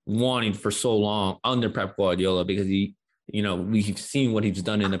been wanting for so long under Pep Guardiola, because we've seen what he's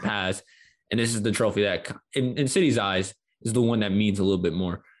done in the past, and this is the trophy that, in City's eyes, is the one that means a little bit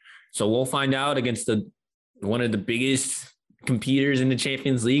more. So we'll find out against one of the biggest competitors in the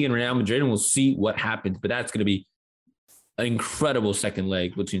Champions League in Real Madrid, and we'll see what happens. But that's going to be an incredible second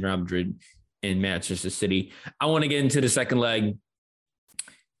leg between Real Madrid and Manchester City. I want to get into the second leg.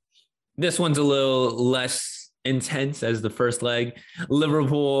 This one's a little less intense as the first leg.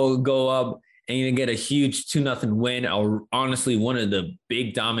 Liverpool go up and you get a huge 2-0 win, or honestly one of the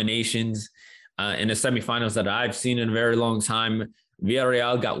big dominations in the semifinals that I've seen in a very long time.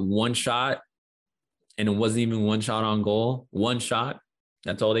 Villarreal got one shot, and it wasn't even one shot on goal. One shot.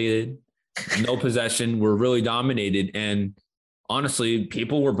 That's all they did. No possession. We're really dominated. And honestly,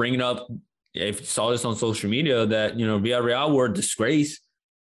 people were bringing up, if you saw this on social media, that, Villarreal were a disgrace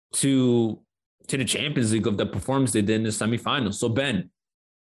to the Champions League of the performance they did in the semifinals. So, Ben,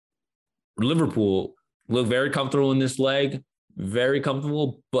 Liverpool looked very comfortable in this leg, very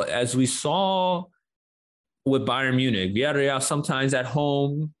comfortable. But as we saw with Bayern Munich, Villarreal sometimes at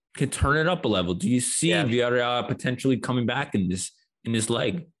home can turn it up a level. Do you see Villarreal potentially coming back in this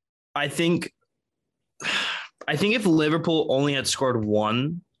leg? I think if Liverpool only had scored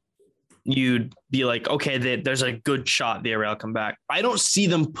one, you'd be like, okay, there's a good shot Villarreal come back. I don't see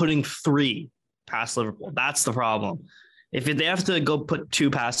them putting 3 past Liverpool. That's the problem. If they have to go put 2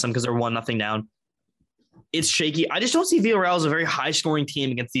 past them because they're 1-0 down, it's shaky. I just don't see Villarreal as a very high-scoring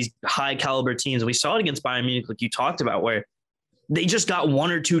team against these high-caliber teams. We saw it against Bayern Munich, like you talked about, where they just got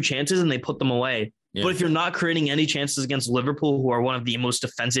 1 or 2 chances and they put them away. Yeah. But if you're not creating any chances against Liverpool, who are one of the most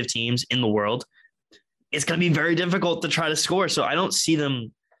defensive teams in the world, it's going to be very difficult to try to score. So I don't see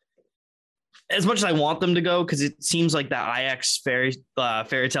them, as much as I want them to go, because it seems like that Ajax fairy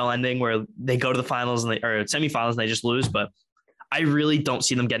tale ending where they go to the finals or semifinals and they just lose. But I really don't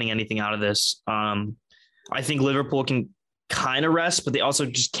see them getting anything out of this. I think Liverpool can kind of rest, but they also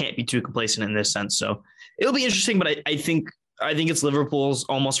just can't be too complacent in this sense. So it'll be interesting, but I think it's Liverpool's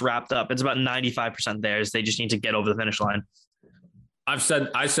almost wrapped up. It's about 95% theirs. They just need to get over the finish line. I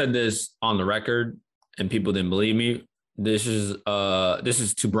said this on the record and people didn't believe me. This is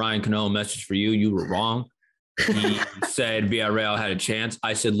to Brian Cano, a message for you. You were wrong. He said Villarreal had a chance.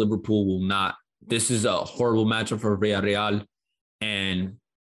 I said Liverpool will not. This is a horrible matchup for Villarreal. And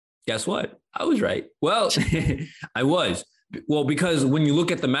guess what? I was right. Well, I was. Well, because when you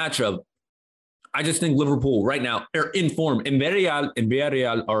look at the matchup, I just think Liverpool right now are in form. And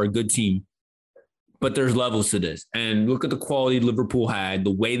Villarreal are a good team. But there's levels to this. And look at the quality Liverpool had,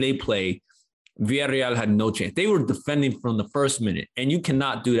 the way they play. Villarreal had no chance. They were defending from the first minute. And you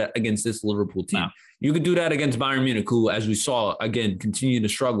cannot do that against this Liverpool team. No. You could do that against Bayern Munich, who, as we saw, again, continue to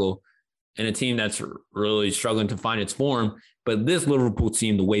struggle. And a team that's really struggling to find its form. But this Liverpool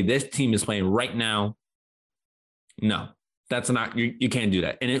team, the way this team is playing right now, no, that's not, you can't do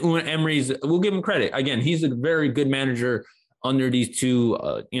that. And Unai Emery's, we'll give him credit. Again, he's a very good manager under these two.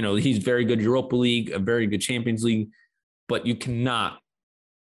 He's very good Europa League, a very good Champions League. But you cannot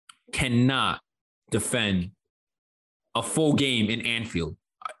defend a full game in Anfield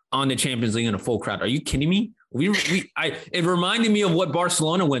on the Champions League in a full crowd. Are you kidding me? It reminded me of what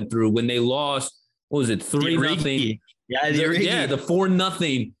Barcelona went through when they lost. What was it? 3-0. Yeah, the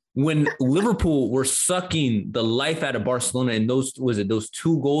 4-0 when Liverpool were sucking the life out of Barcelona, and those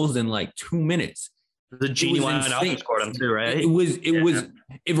 2 goals in like 2 minutes. The genuine scored them too, right?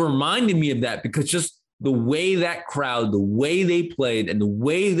 It reminded me of that because just the way that crowd, the way they played, and the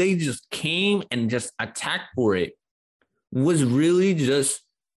way they just came and just attacked for it was really just.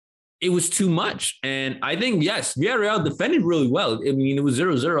 It was too much. And I think, yes, Villarreal defended really well. I mean, it was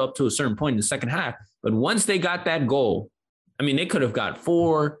 0-0 up to a certain point in the second half. But once they got that goal, I mean, they could have got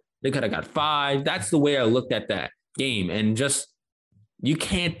 4. They could have got 5. That's the way I looked at that game. And just, you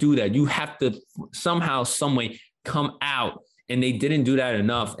can't do that. You have to somehow, some way come out. And they didn't do that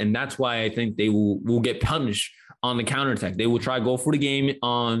enough. And that's why I think they will get punished on the counterattack. They will try to go for the game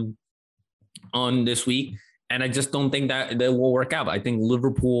on this week. And I just don't think that will work out. I think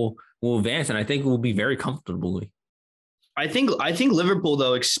Liverpool will advance, and I think it will be very comfortably. I think Liverpool,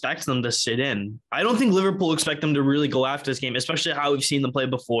 though, expects them to sit in. I don't think Liverpool expect them to really go after this game, especially how we've seen them play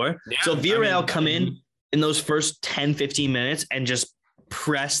before. Yeah, so Villarreal come in those first 10, 15 minutes and just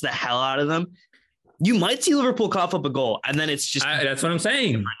press the hell out of them. You might see Liverpool cough up a goal, and then it's just... that's what I'm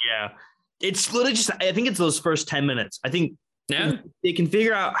saying. Yeah. It's literally just... I think it's those first 10 minutes. I think they can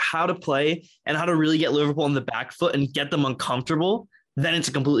figure out how to play and how to really get Liverpool on the back foot and get them uncomfortable. Then it's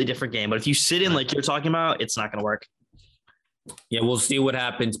a completely different game. But if you sit in like you're talking about, it's not going to work. Yeah, we'll see what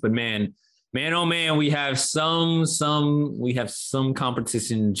happens. But man, oh man, we have some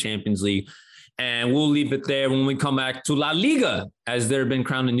competition in Champions League. And we'll leave it there when we come back to La Liga. As they've been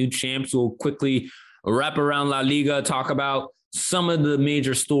crowned the new champs, we'll quickly wrap around La Liga, talk about some of the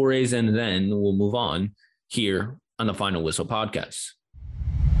major stories, and then we'll move on here on the Final Whistle podcast.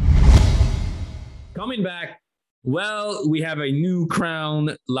 Coming back, well, we have a new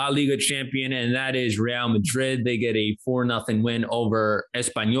crowned La Liga champion, and that is Real Madrid. They get a 4-0 win over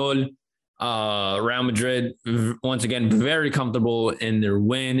Espanyol. Real Madrid, once again, very comfortable in their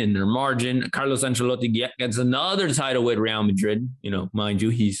win, in their margin. Carlos Ancelotti gets another title with Real Madrid. Mind you,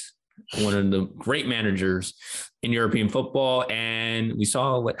 he's one of the great managers in European football. And we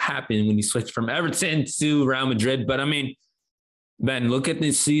saw what happened when he switched from Everton to Real Madrid. But I mean, Ben, look at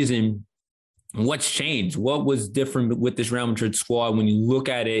this season. What's changed? What was different with this Real Madrid squad when you look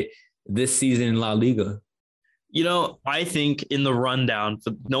at it this season in La Liga? You know, I think in the rundown,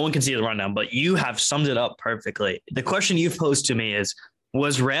 no one can see the rundown, but you have summed it up perfectly. The question you've posed to me is,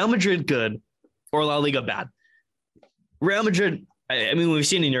 was Real Madrid good or La Liga bad? Real Madrid, I mean, we've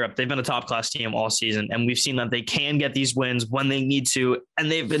seen in Europe, they've been a top-class team all season, and we've seen that they can get these wins when they need to,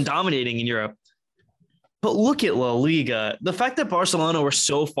 and they've been dominating in Europe. But look at La Liga. The fact that Barcelona were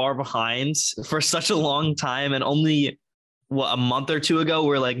so far behind for such a long time, and only a month or two ago,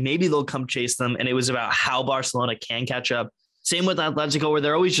 we're like, maybe they'll come chase them. And it was about how Barcelona can catch up. Same with Atletico, where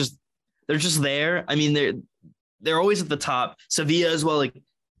they're just there. I mean, they're always at the top. Sevilla as well. Like,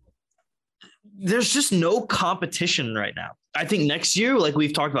 there's just no competition right now. I think next year, like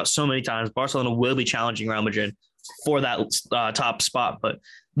we've talked about so many times, Barcelona will be challenging Real Madrid for that top spot. But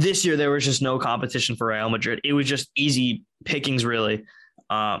this year, there was just no competition for Real Madrid. It was just easy pickings, really.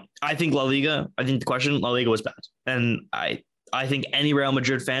 I think La Liga was bad. And I think any Real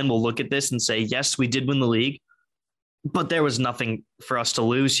Madrid fan will look at this and say, yes, we did win the league, but there was nothing for us to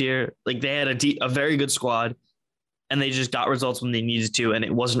lose here. Like, they had a very good squad, and they just got results when they needed to, and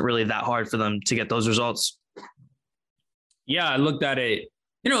it wasn't really that hard for them to get those results. Yeah, I looked at it.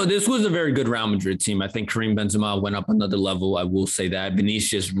 You know, this was a very good Real Madrid team. I think Karim Benzema went up another level. I will say that.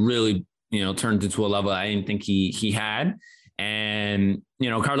 Vinicius really, turned into a level I didn't think he had. And,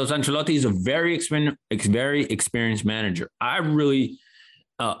 Carlos Ancelotti is a very experienced manager. I really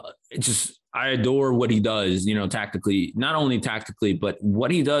I adore what he does, tactically, not only tactically, but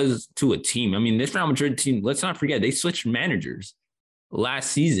what he does to a team. I mean, this Real Madrid team, let's not forget, they switched managers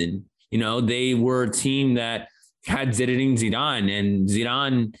last season. They were a team that had Zinedine Zidane, and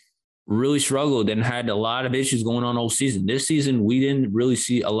Zidane really struggled and had a lot of issues going on all season. This season, we didn't really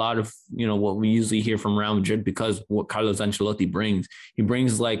see a lot of, what we usually hear from Real Madrid, because what Carlos Ancelotti brings. He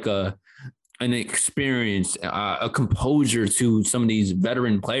brings like an experience, a composure to some of these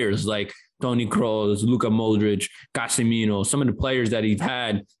veteran players like Toni Kroos, Luka Modric, Casemiro, some of the players that he's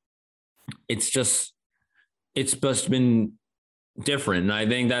had. It's just been different. And I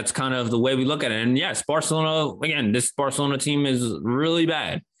think that's kind of the way we look at it. And yes, Barcelona, again, this Barcelona team is really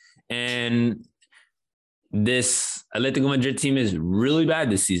bad. And this Atletico Madrid team is really bad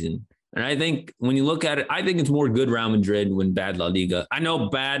this season. And I think when you look at it, I think it's more good Real Madrid than bad La Liga. I know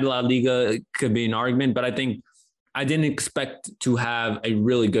bad La Liga could be an argument, but I think I didn't expect to have a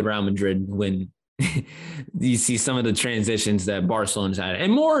really good Real Madrid when you see some of the transitions that Barcelona's had.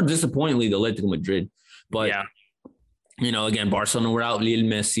 And more disappointingly, the Atletico Madrid. But yeah. Again, Barcelona were out Lionel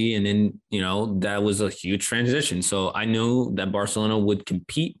Messi, and then, that was a huge transition. So I knew that Barcelona would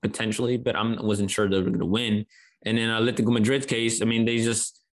compete potentially, but I wasn't sure they were going to win. And in Atletico Madrid's case, I mean, they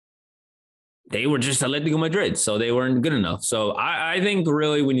were just Atletico Madrid, so they weren't good enough. So I think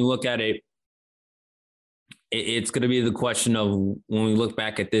really when you look at it, it's going to be the question of when we look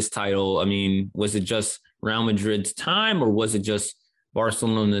back at this title, I mean, was it just Real Madrid's time, or was it just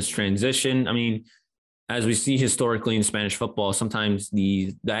Barcelona's transition? I mean, as we see historically in Spanish football, sometimes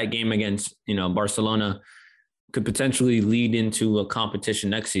that game against, Barcelona could potentially lead into a competition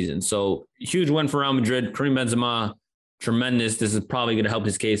next season. So huge win for Real Madrid. Karim Benzema, tremendous. This is probably going to help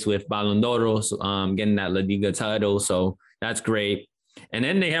his case with Ballon d'Or, getting that La Liga title. So that's great. And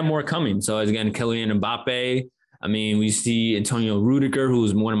then they have more coming. So again, Kylian Mbappe. I mean, we see Antonio Rudiger,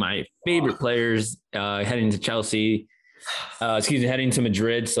 who's one of my favorite players, heading to Chelsea. Heading to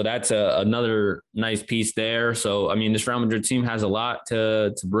Madrid. So that's another nice piece there. So, I mean, this Real Madrid team has a lot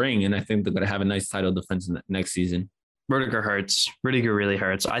to bring, and I think they're going to have a nice title defense next season. Rudiger hurts. Rudiger really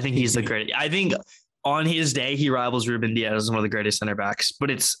hurts. I think he's the great. I think on his day, he rivals Ruben Diaz as one of the greatest center backs, but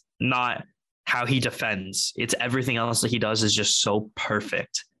it's not how he defends. It's everything else that he does is just so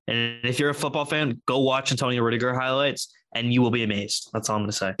perfect. And if you're a football fan, go watch Antonio Rudiger highlights, and you will be amazed. That's all I'm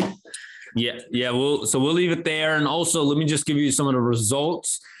going to say. Yeah. We'll leave it there. And also, let me just give you some of the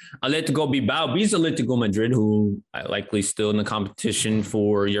results. Atletico Bilbao beats Atletico Madrid, who likely still in the competition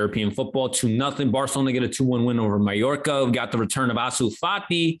for European football, 2-0. Barcelona get a 2-1 win over Mallorca. We got the return of Ansu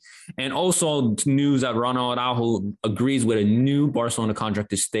Fati. And also news that Ronald Araujo agrees with a new Barcelona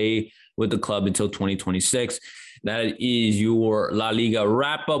contract to stay with the club until 2026. That is your La Liga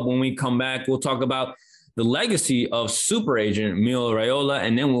wrap-up. When we come back, we'll talk about the legacy of super agent Mino Riaola,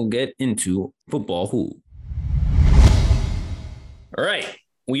 and then we'll get into Futbol Who. All right,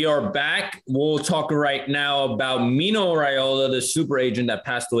 we are back. We'll talk right now about Mino Riaola, the super agent that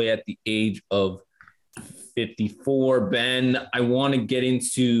passed away at the age of 54. Ben, I want to get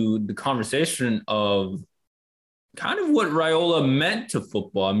into the conversation of kind of what Raiola meant to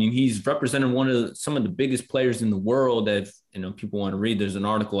football. I mean, he's represented some of the biggest players in the world. That people want to read. There's an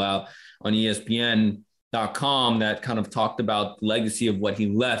article out on ESPN.com that kind of talked about the legacy of what he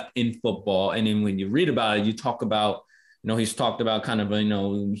left in football. And then when you read about it, you talk about, he's talked about kind of,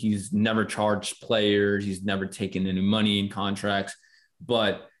 he's never charged players. He's never taken any money in contracts,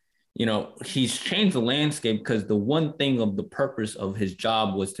 but he's changed the landscape because the one thing of the purpose of his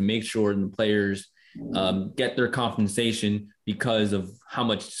job was to make sure the players get their compensation because of how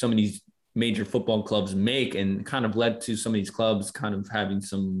much some of these major football clubs make, and kind of led to some of these clubs kind of having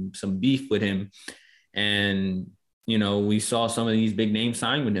some beef with him. And, we saw some of these big names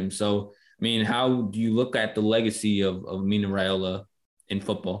sign with him. So, I mean, how do you look at the legacy of Mino Riaola in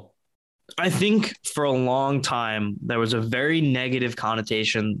football? I think for a long time, there was a very negative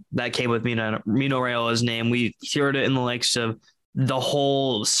connotation that came with Mino Riaola's name. We heard it in the likes of the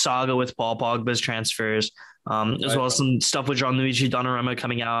whole saga with Paul Pogba's transfers, as well as some stuff with Gianluigi Donnarumma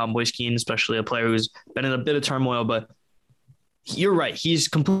coming out on Moise Kean, especially a player who's been in a bit of turmoil. But you're right. He's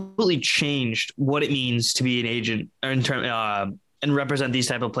completely changed what it means to be an agent and represent these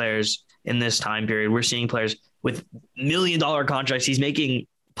type of players in this time period. We're seeing players with $1 million contracts. He's making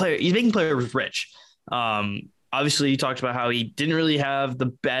players rich. Obviously, you talked about how he didn't really have the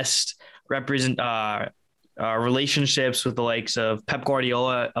best relationships with the likes of Pep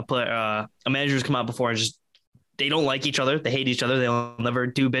Guardiola. A manager's come out before and just they don't like each other. They hate each other. They'll never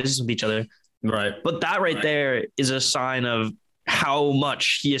do business with each other. Right. But that right there is a sign of how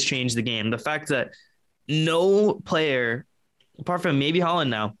much he has changed the game. The fact that no player, apart from maybe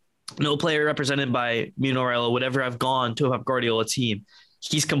Holland now, no player represented by Mino Riaola would ever have gone to a Pep Guardiola team.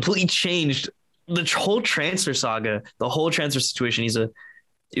 He's completely changed the whole transfer saga, the whole transfer situation.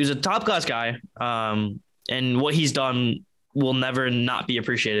 He was a top class guy. And what he's done will never not be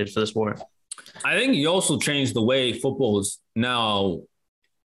appreciated for the sport. I think he also changed the way football is now,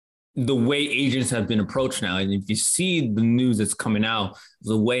 the way agents have been approached now. And if you see the news that's coming out,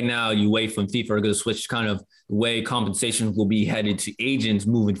 the way now UEFA and FIFA are going to switch kind of the way compensation will be headed to agents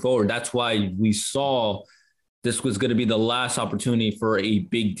moving forward. That's why we saw this was going to be the last opportunity for a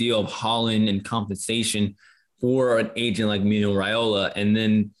big deal of Holland and compensation for an agent like Mino Riaola. And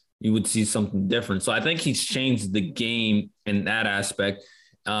then you would see something different. So I think he's changed the game in that aspect.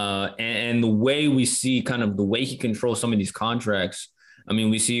 And the way we see kind of the way he controls some of these contracts. I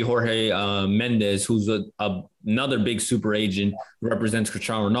mean, we see Jorge Mendes, who's another big super agent, represents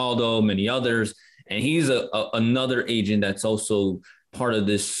Cristiano Ronaldo, many others. And he's another agent that's also part of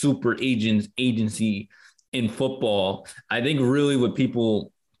this super agents agency in football. I think really what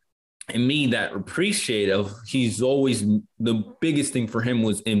people and me that appreciate he's always, the biggest thing for him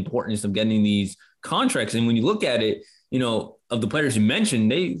was importance of getting these contracts. And when you look at it, of the players you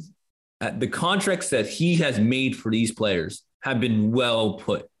mentioned, the contracts that he has made for these players have been well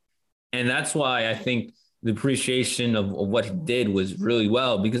put. And that's why I think the appreciation of what he did was really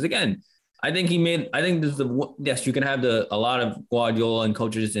well, because again, yes, you can have a lot of Guardiola and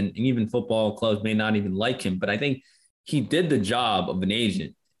coaches and even football clubs may not even like him, but I think he did the job of an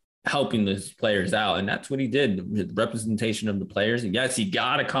agent, helping those players out. And that's what he did, the representation of the players. And yes, he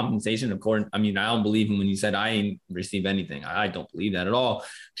got a compensation, of course. I mean, I don't believe him when he said I ain't received anything. I don't believe that at all.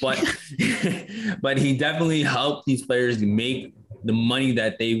 But but he definitely helped these players make the money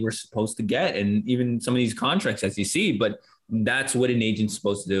that they were supposed to get. And even some of these contracts, as you see, but that's what an agent's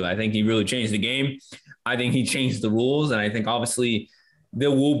supposed to do. I think he really changed the game. I think he changed the rules. And I think obviously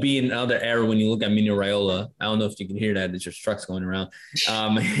there will be another era when you look at Mino Riaola. I don't know if you can hear that. There's just trucks going around.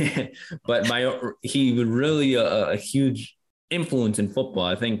 But he was really a huge influence in football.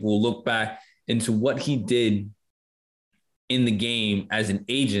 I think we'll look back into what he did in the game as an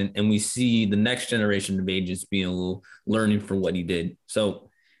agent, and we see the next generation of agents being a little learning from what he did. So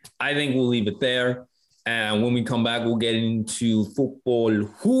I think we'll leave it there. And when we come back, we'll get into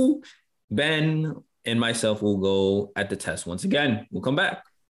Futbol Who. Ben and myself will go at the test once again. We'll come back.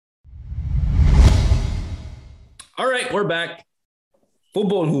 All right, we're back.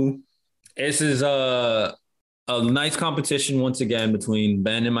 Futbol Who. This is a nice competition once again between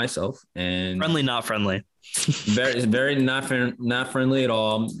Ben and myself. And friendly, not friendly. very not friendly at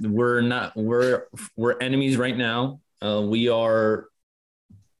all. We're enemies right now. We are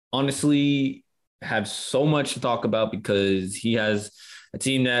honestly have so much to talk about because he has a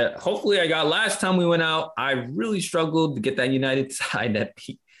team that hopefully I got last time we went out. I really struggled to get that United side that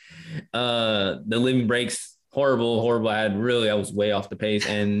beat the living breaks. Horrible. I was way off the pace.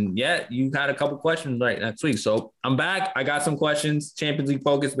 And yet you had a couple questions right next week. So I'm back. I got some questions, Champions League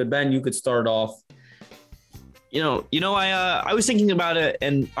focus, but Ben, you could start off. I was thinking about it,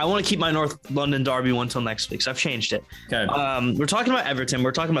 and I want to keep my North London derby one till next week, so I've changed it. Okay. We're talking about Everton.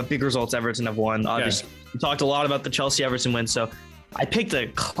 We're talking about big results Everton have won. Obviously, we talked a lot about the Chelsea-Everton win, so I picked a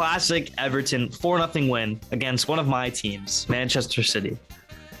classic Everton 4-0 win against one of my teams, Manchester City.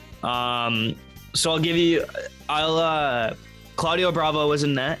 So I'll give you, Claudio Bravo was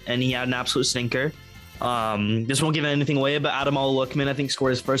in net, and he had an absolute stinker. This won't give anything away, but Adam Al-Lookman, I think, scored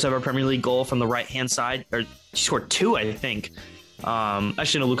his first ever Premier League goal from the right-hand side, or he scored 2, I think.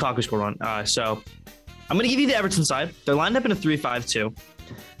 Actually, no, Lukaku scored 1. So I'm going to give you the Everton side. They're lined up in a 3-5-2.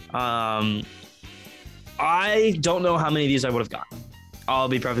 I don't know how many of these I would have gotten. I'll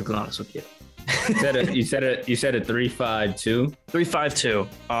be perfectly honest with you. You said it 3-5-2? 3-5-2.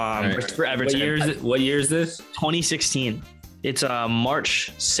 Right. For Everton. What year is this? 2016. It's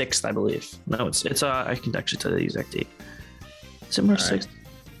March 6th, I believe. No, it's I can actually tell you the exact date. Is it March 6th?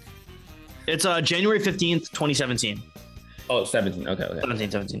 It's January 15th, 2017. Oh, 17. Okay.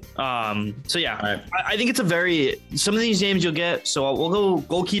 17. So yeah, right. I think it's some of these names you'll get. So we'll go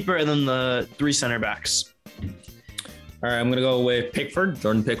goalkeeper and then the 3 center backs. All right, I'm going to go with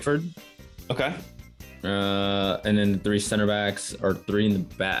Jordan Pickford. Okay. And then the 3 center backs are 3 in the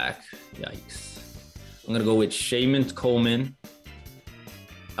back. Yikes. I'm going to go with Seamus Coleman.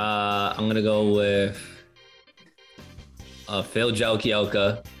 I'm going to go with Phil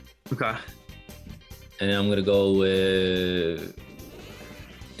Jagielka. Okay. And then I'm going to go with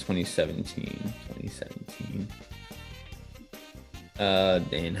 2017. They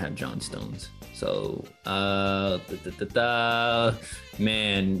didn't have John Stones. So, man,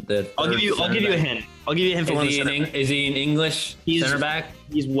 I'll give you a hint. I'll give you a hint for one of the center backs. Is he an English center back?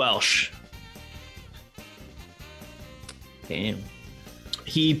 He's Welsh. Damn.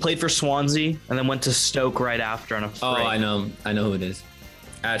 He played for Swansea and then went to Stoke right after on a free. Oh, I know who it is.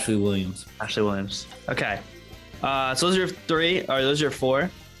 Ashley Williams. Okay. So those are your 3. Or those are your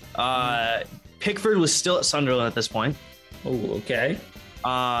 4. Pickford was still at Sunderland at this point. Oh, okay.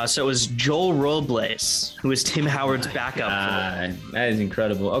 So it was Joel Robles, who was Tim Howard's backup. That is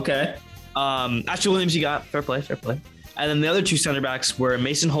incredible. Okay. Ashley Williams, you got. Fair play. And then the other 2 center backs were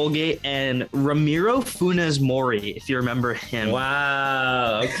Mason Holgate and Ramiro Funes Mori, if you remember him.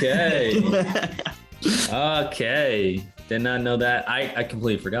 Wow. Okay. Okay. Did not know that. I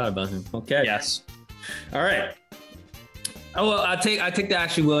completely forgot about him. Okay. Yes. All right. Oh well, I take the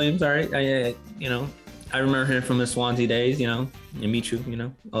Ashley Williams. All right. I remember him from the Swansea days. And Michu.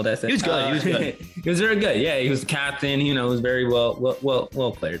 All that stuff. He was good. He was very good. Yeah, he was the captain. He was very well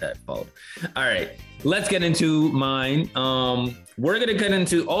player that followed. All right. Let's get into mine. We're gonna get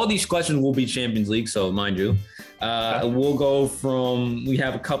into all these questions. Will be Champions League, so mind you, we'll go from. We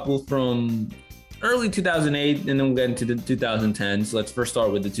have a couple from early 2008, and then we'll get into the 2010s. So let's first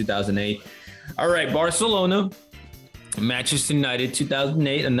start with the 2008. All right, Barcelona, Manchester United,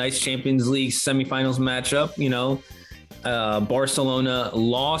 2008, a nice Champions League semifinals matchup. Barcelona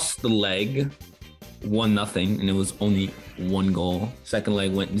lost the leg 1-0, and it was only 1 goal. Second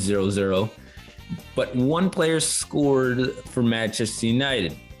leg went 0-0. But 1 player scored for Manchester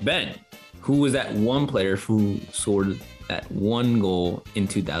United. Ben, who was that 1 player who scored that 1 goal in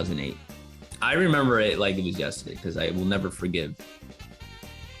 2008? I remember it like it was yesterday because I will never forgive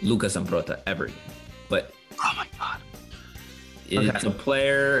Lucas Ambrota ever. But oh my God, it's a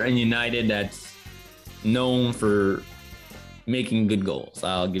player in United that's known for making good goals.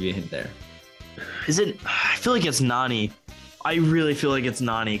 I'll give you a hint there. Is it? I feel like it's Nani. I really feel like it's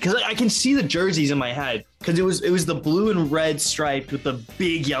Nani because I can see the jerseys in my head because it was the blue and red striped with the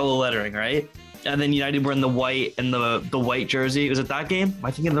big yellow lettering, right? And then United were in the white and the white jersey. Was it that game? Am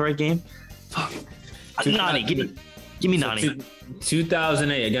I thinking of the right game? Fuck. Nani, give me Nani.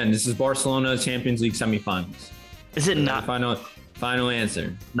 2008 again. This is Barcelona Champions League semifinals. Is it not? Final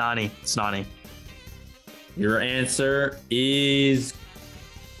answer. Nani. It's Nani. Your answer is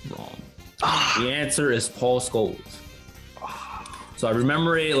wrong. The answer is Paul Scholes. So I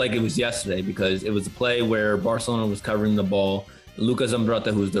remember it like it was yesterday because it was a play where Barcelona was covering the ball. Lucas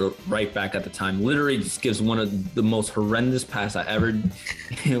Ambrota, who was the right back at the time, literally just gives one of the most horrendous pass I ever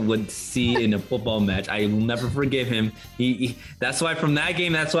would see in a football match. I will never forgive him. That's why from that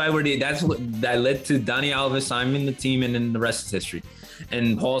game, that led to Dani Alves signing the team, and then the rest is history.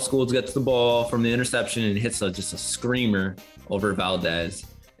 And Paul Scholes gets the ball from the interception and hits just a screamer over Valdez.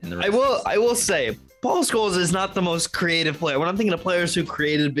 And the rest I will say, Paul Scholes is not the most creative player. When I'm thinking of players who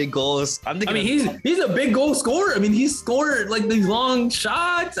created big goals, he's a big goal scorer. I mean, he's scored like these long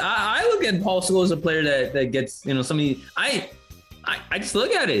shots. I look at Paul Scholes as a player that gets, somebody. I I just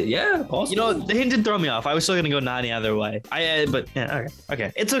look at it. Yeah, possible. The hint did throw me off. I was still gonna go 90 either way. But yeah,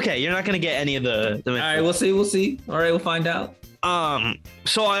 okay. It's okay. You're not gonna get any of the. All right, we'll see. All right, we'll find out.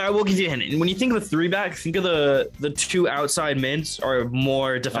 So I will give you a hint. When you think of a 3-back, think of the 2 outside mids are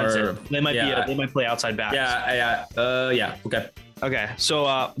more defensive. They might play outside backs. Yeah. Okay.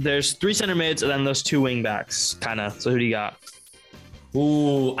 So there's 3 center mids and then those 2 wing backs, kind of. So who do you got?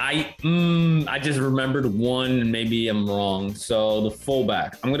 Ooh, I just remembered one, and maybe I'm wrong. So the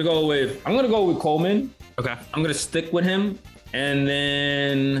fullback, I'm gonna go with Coleman. Okay. I'm gonna stick with him, and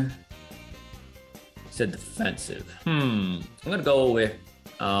then said defensive. I'm gonna go with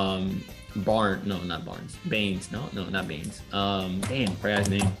Barnes. No, not Barnes. Baines. No, not Baines. Damn, forgot his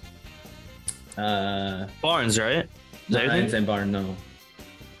name. Barnes, right? No, I didn't say Barnes. No.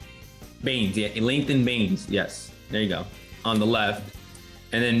 Baines. Yeah, Langton Baines. Yes, there you go. On the left.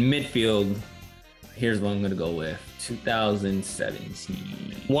 And then midfield, here's what I'm going to go with.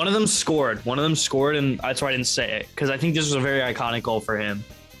 2017. One of them scored, and that's why I didn't say it, because I think this was a very iconic goal for him.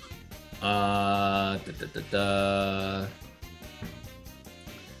 Oh,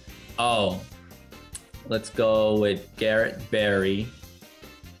 let's go with Garrett Barry.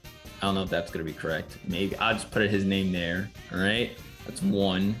 I don't know if that's going to be correct. Maybe I'll just put his name there. All right. That's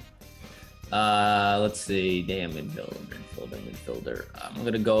one. Let's see. Damn, midfielder. I'm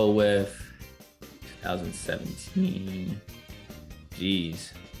going to go with 2017.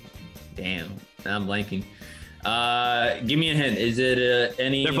 Jeez. Damn. Now I'm blanking. Give me a hint. Is it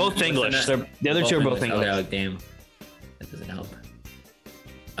any? They're both English. The other 2 are both English. Okay, damn. That doesn't help.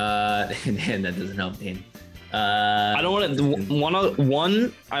 Damn, that doesn't help, Dan. I don't want to.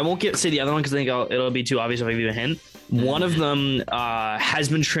 One. I won't say the other one because I think it'll be too obvious if I give you a hint. One of them has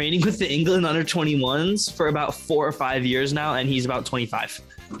been training with the England under 21s for about 4 or 5 years now, and he's about 25.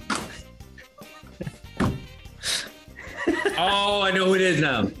 Oh, I know who it is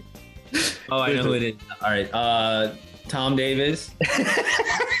now. All right. Tom Davis.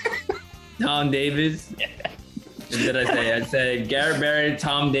 Tom Davis. Yeah. What did I say? I said Garrett Barry,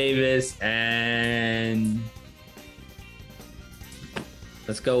 Tom Davis, and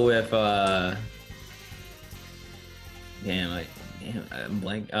let's go with I'm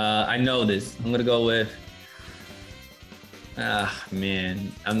blank. I know this. I'm gonna go with.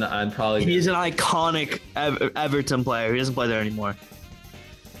 Man, I'm probably. He's an iconic Everton player. He doesn't play there anymore.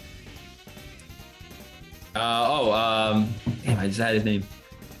 Damn, I just had his name.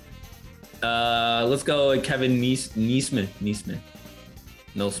 Let's go with Kevin Neesmith.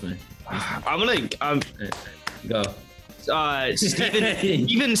 No Smith. Go.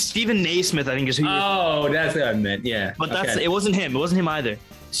 Stephen Naismith, I think is who. Oh, that's what I meant. Yeah, but it wasn't him. It wasn't him either.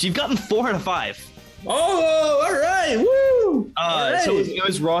 So you've gotten 4 out of 5. Oh, all right. Woo. All right. So it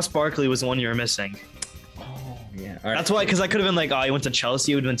was Ross Barkley was the one you were missing. Oh, yeah. All right. That's why, because I could have been like, he went to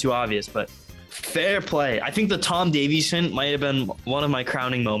Chelsea. It would have been too obvious, but. Fair play. I think the Tom Davies hint might have been one of my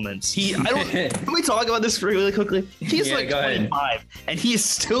crowning moments. Can we talk about this really quickly? He's 25 and he is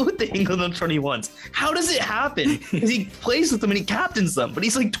still with the England under 21s. How does it happen? Because he plays with them and he captains them, but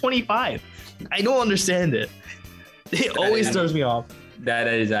he's 25. I don't understand it. It always throws me off. That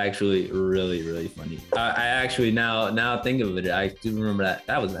is actually really, really funny. I actually now think of it. I do remember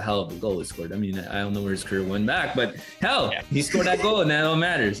that was a hell of a goal he scored. I mean, I don't know where his career went back, but hell, he scored that goal and that all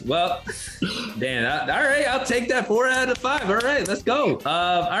matters. Well, Dan, all right, I'll take that 4 out of 5. All right, let's go.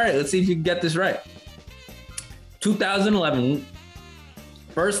 All right, let's see if you can get this right. 2011,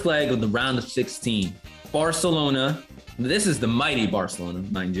 first leg of the round of 16. Barcelona. This is the mighty Barcelona,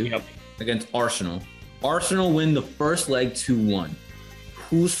 mind you, against Arsenal. Arsenal win the first leg 2-1.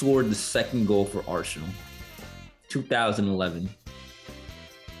 Who scored the second goal for Arsenal? 2011.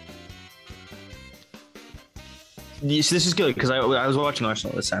 This is good because I was watching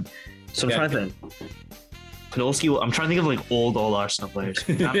Arsenal this time. So I'm trying to think. Podolski, I'm trying to think of old Arsenal players.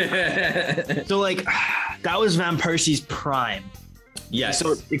 So that was Van Persie's prime. Yes.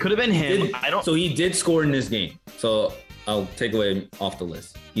 So it could have been him. So he did score in this game. So I'll take away off the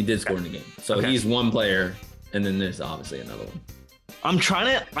list. He did score in the game. So he's one player, and then there's obviously another one. I'm trying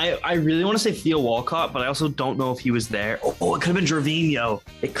to. I really want to say Theo Walcott, but I also don't know if he was there. Oh, it could have been Gervinho.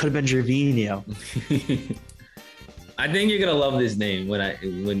 I think you're gonna love this name when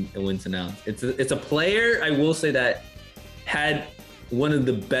it's announced. It's a player, I will say, that had one of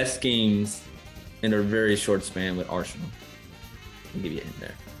the best games in a very short span with Arsenal. I'll give you a hint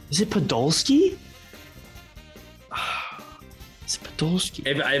there. Is it Podolski? Is it Podolski?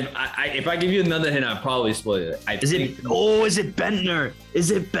 If I give you another hint, I'll probably spoil it. Is it Bentner?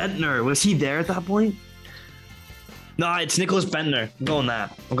 Was he there at that point? No, it's Nicholas Bentner. I'm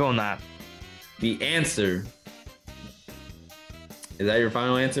going that. The answer Is that your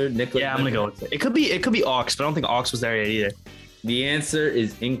final answer, Nicholas? Yeah, I'm gonna go with it. It could be Ox, but I don't think Ox was there yet either. The answer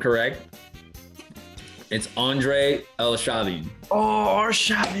is incorrect. It's Andre El Shavin. Oh,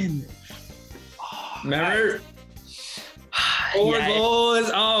 Arshavin. Remember? Four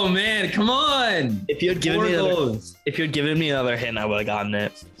goals. Oh man, come on. If you had given me another hint, I would have gotten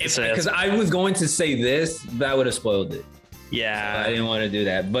it. Because I was going to say this, but I would have spoiled it. Yeah, so I didn't want to do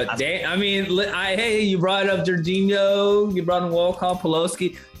that. But hey, you brought up Jorginho, you brought in Walcott,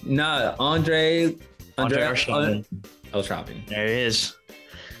 Pulowski. Nah, Andre Arshavin. El Shavin. There it is.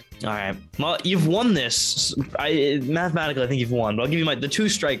 All right. Well, you've won this. Mathematically, I think you've won. But I'll give you the two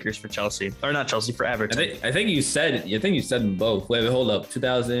strikers for Chelsea, or not Chelsea, for Everton. I think you said them both. Wait, hold up.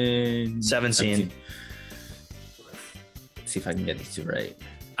 2017. See if I can get these two right.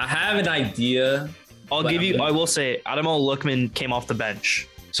 I have an idea. I will say, Adamo Lookman came off the bench.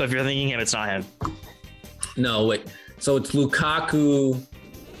 So if you're thinking him, it's not him. No, wait. So it's Lukaku.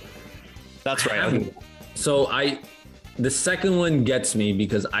 That's right. The second one gets me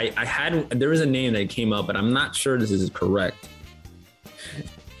because there was a name that came up, but I'm not sure this is correct.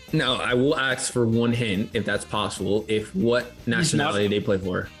 No, I will ask for one hint if that's possible. What nationality they play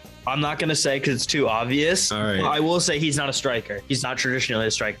for? I'm not going to say because it's too obvious. All right. I will say he's not a striker. He's not traditionally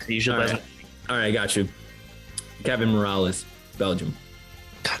a striker. He usually doesn't. All right, got you. Kevin Morales, Belgium.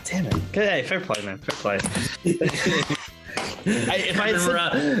 God damn it. Okay, fair play, man. Fair play.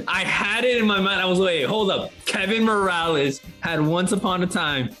 I had it in my mind. I was like, hold up. Kevin Morales had once upon a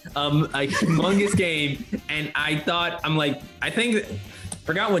time a humongous game, and I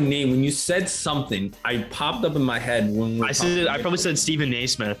forgot what name. When you said something, I popped up in my head when I probably said Stephen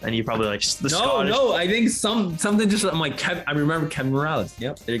Naismith, and you probably like the Scottish. No, I think something just. I'm like, I remember Kevin Morales.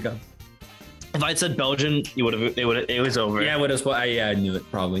 Yep, there you go. If I'd said Belgian, it was over. Yeah, I knew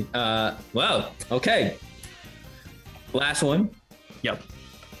it probably. Well, okay. Last one. Yep.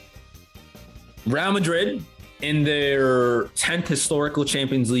 Real Madrid in their 10th historical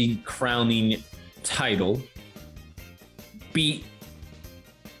Champions League crowning title beat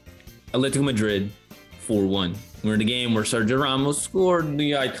Atletico Madrid 4-1. We're in a game where Sergio Ramos scored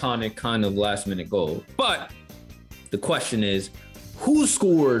the iconic kind of last-minute goal. But the question is, who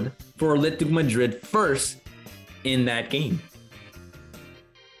scored for Atletico Madrid first in that game?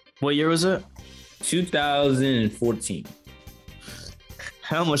 What year was it? 2014.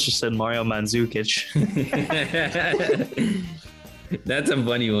 I almost just said Mario Mandzukic. That's a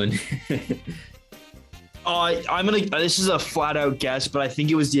funny one. This is a flat out guess, but I think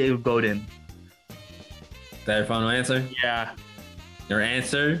it was Diego Godin. Is that your final answer? Yeah. Your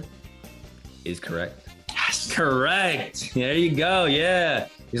answer is correct. Yes. Correct. There you go. Yeah.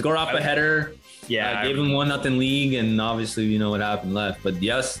 He scored off a header. Yeah. Gave him 1-0 league, and obviously you know what happened left. But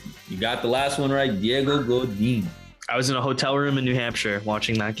yes, you got the last one right. Diego Godin. I was in a hotel room in New Hampshire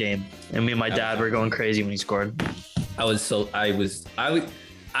watching that game, and me and my dad were going crazy when he scored. I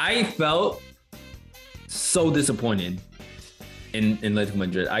felt so disappointed in Atletico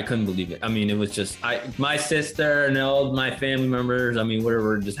Madrid. I couldn't believe it. I mean, it was just my sister and all my family members. I mean, we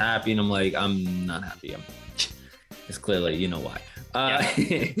were just happy, and I'm like, I'm not happy. It's clearly, you know why.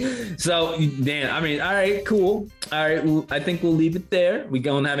 So Dan, I mean, all right, cool. All right, I think we'll leave it there. We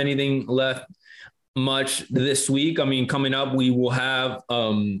don't have anything left much this week. I mean, coming up, we will have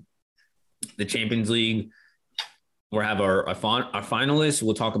the Champions League. We'll have our finalists.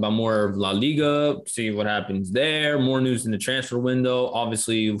 We'll talk about more of La Liga, see what happens there. More news in the transfer window.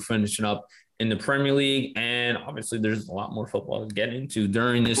 Obviously, we're finishing up in the Premier League, and obviously there's a lot more football to get into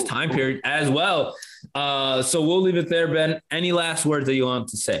during this time period as well. So we'll leave it there, Ben. Any last words that you want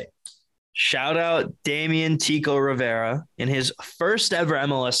to say? Shout out Damian Tico Rivera in his first ever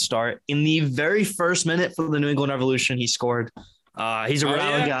MLS start. In the very first minute for the New England Revolution, he scored. He's a Rhode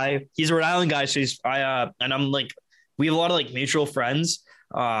Island guy. He's a Rhode Island guy. So and I'm like, we have a lot of like mutual friends.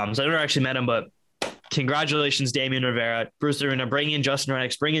 So I never actually met him, but congratulations, Damian Rivera. Bruce, they're going to bring in Justin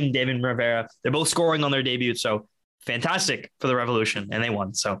Rennicks, bring in Damian Rivera. They're both scoring on their debut. So fantastic for the Revolution. And they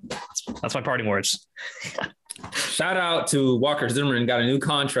won. So that's my parting words. Shout out to Walker Zimmerman, got a new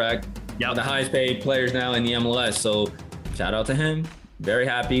contract. Yeah, the highest paid players now in the MLS. So shout out to him. Very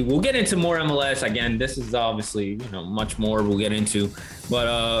happy. We'll get into more MLS. Again, this is obviously, much more we'll get into.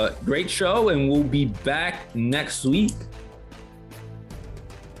 But great show, and we'll be back next week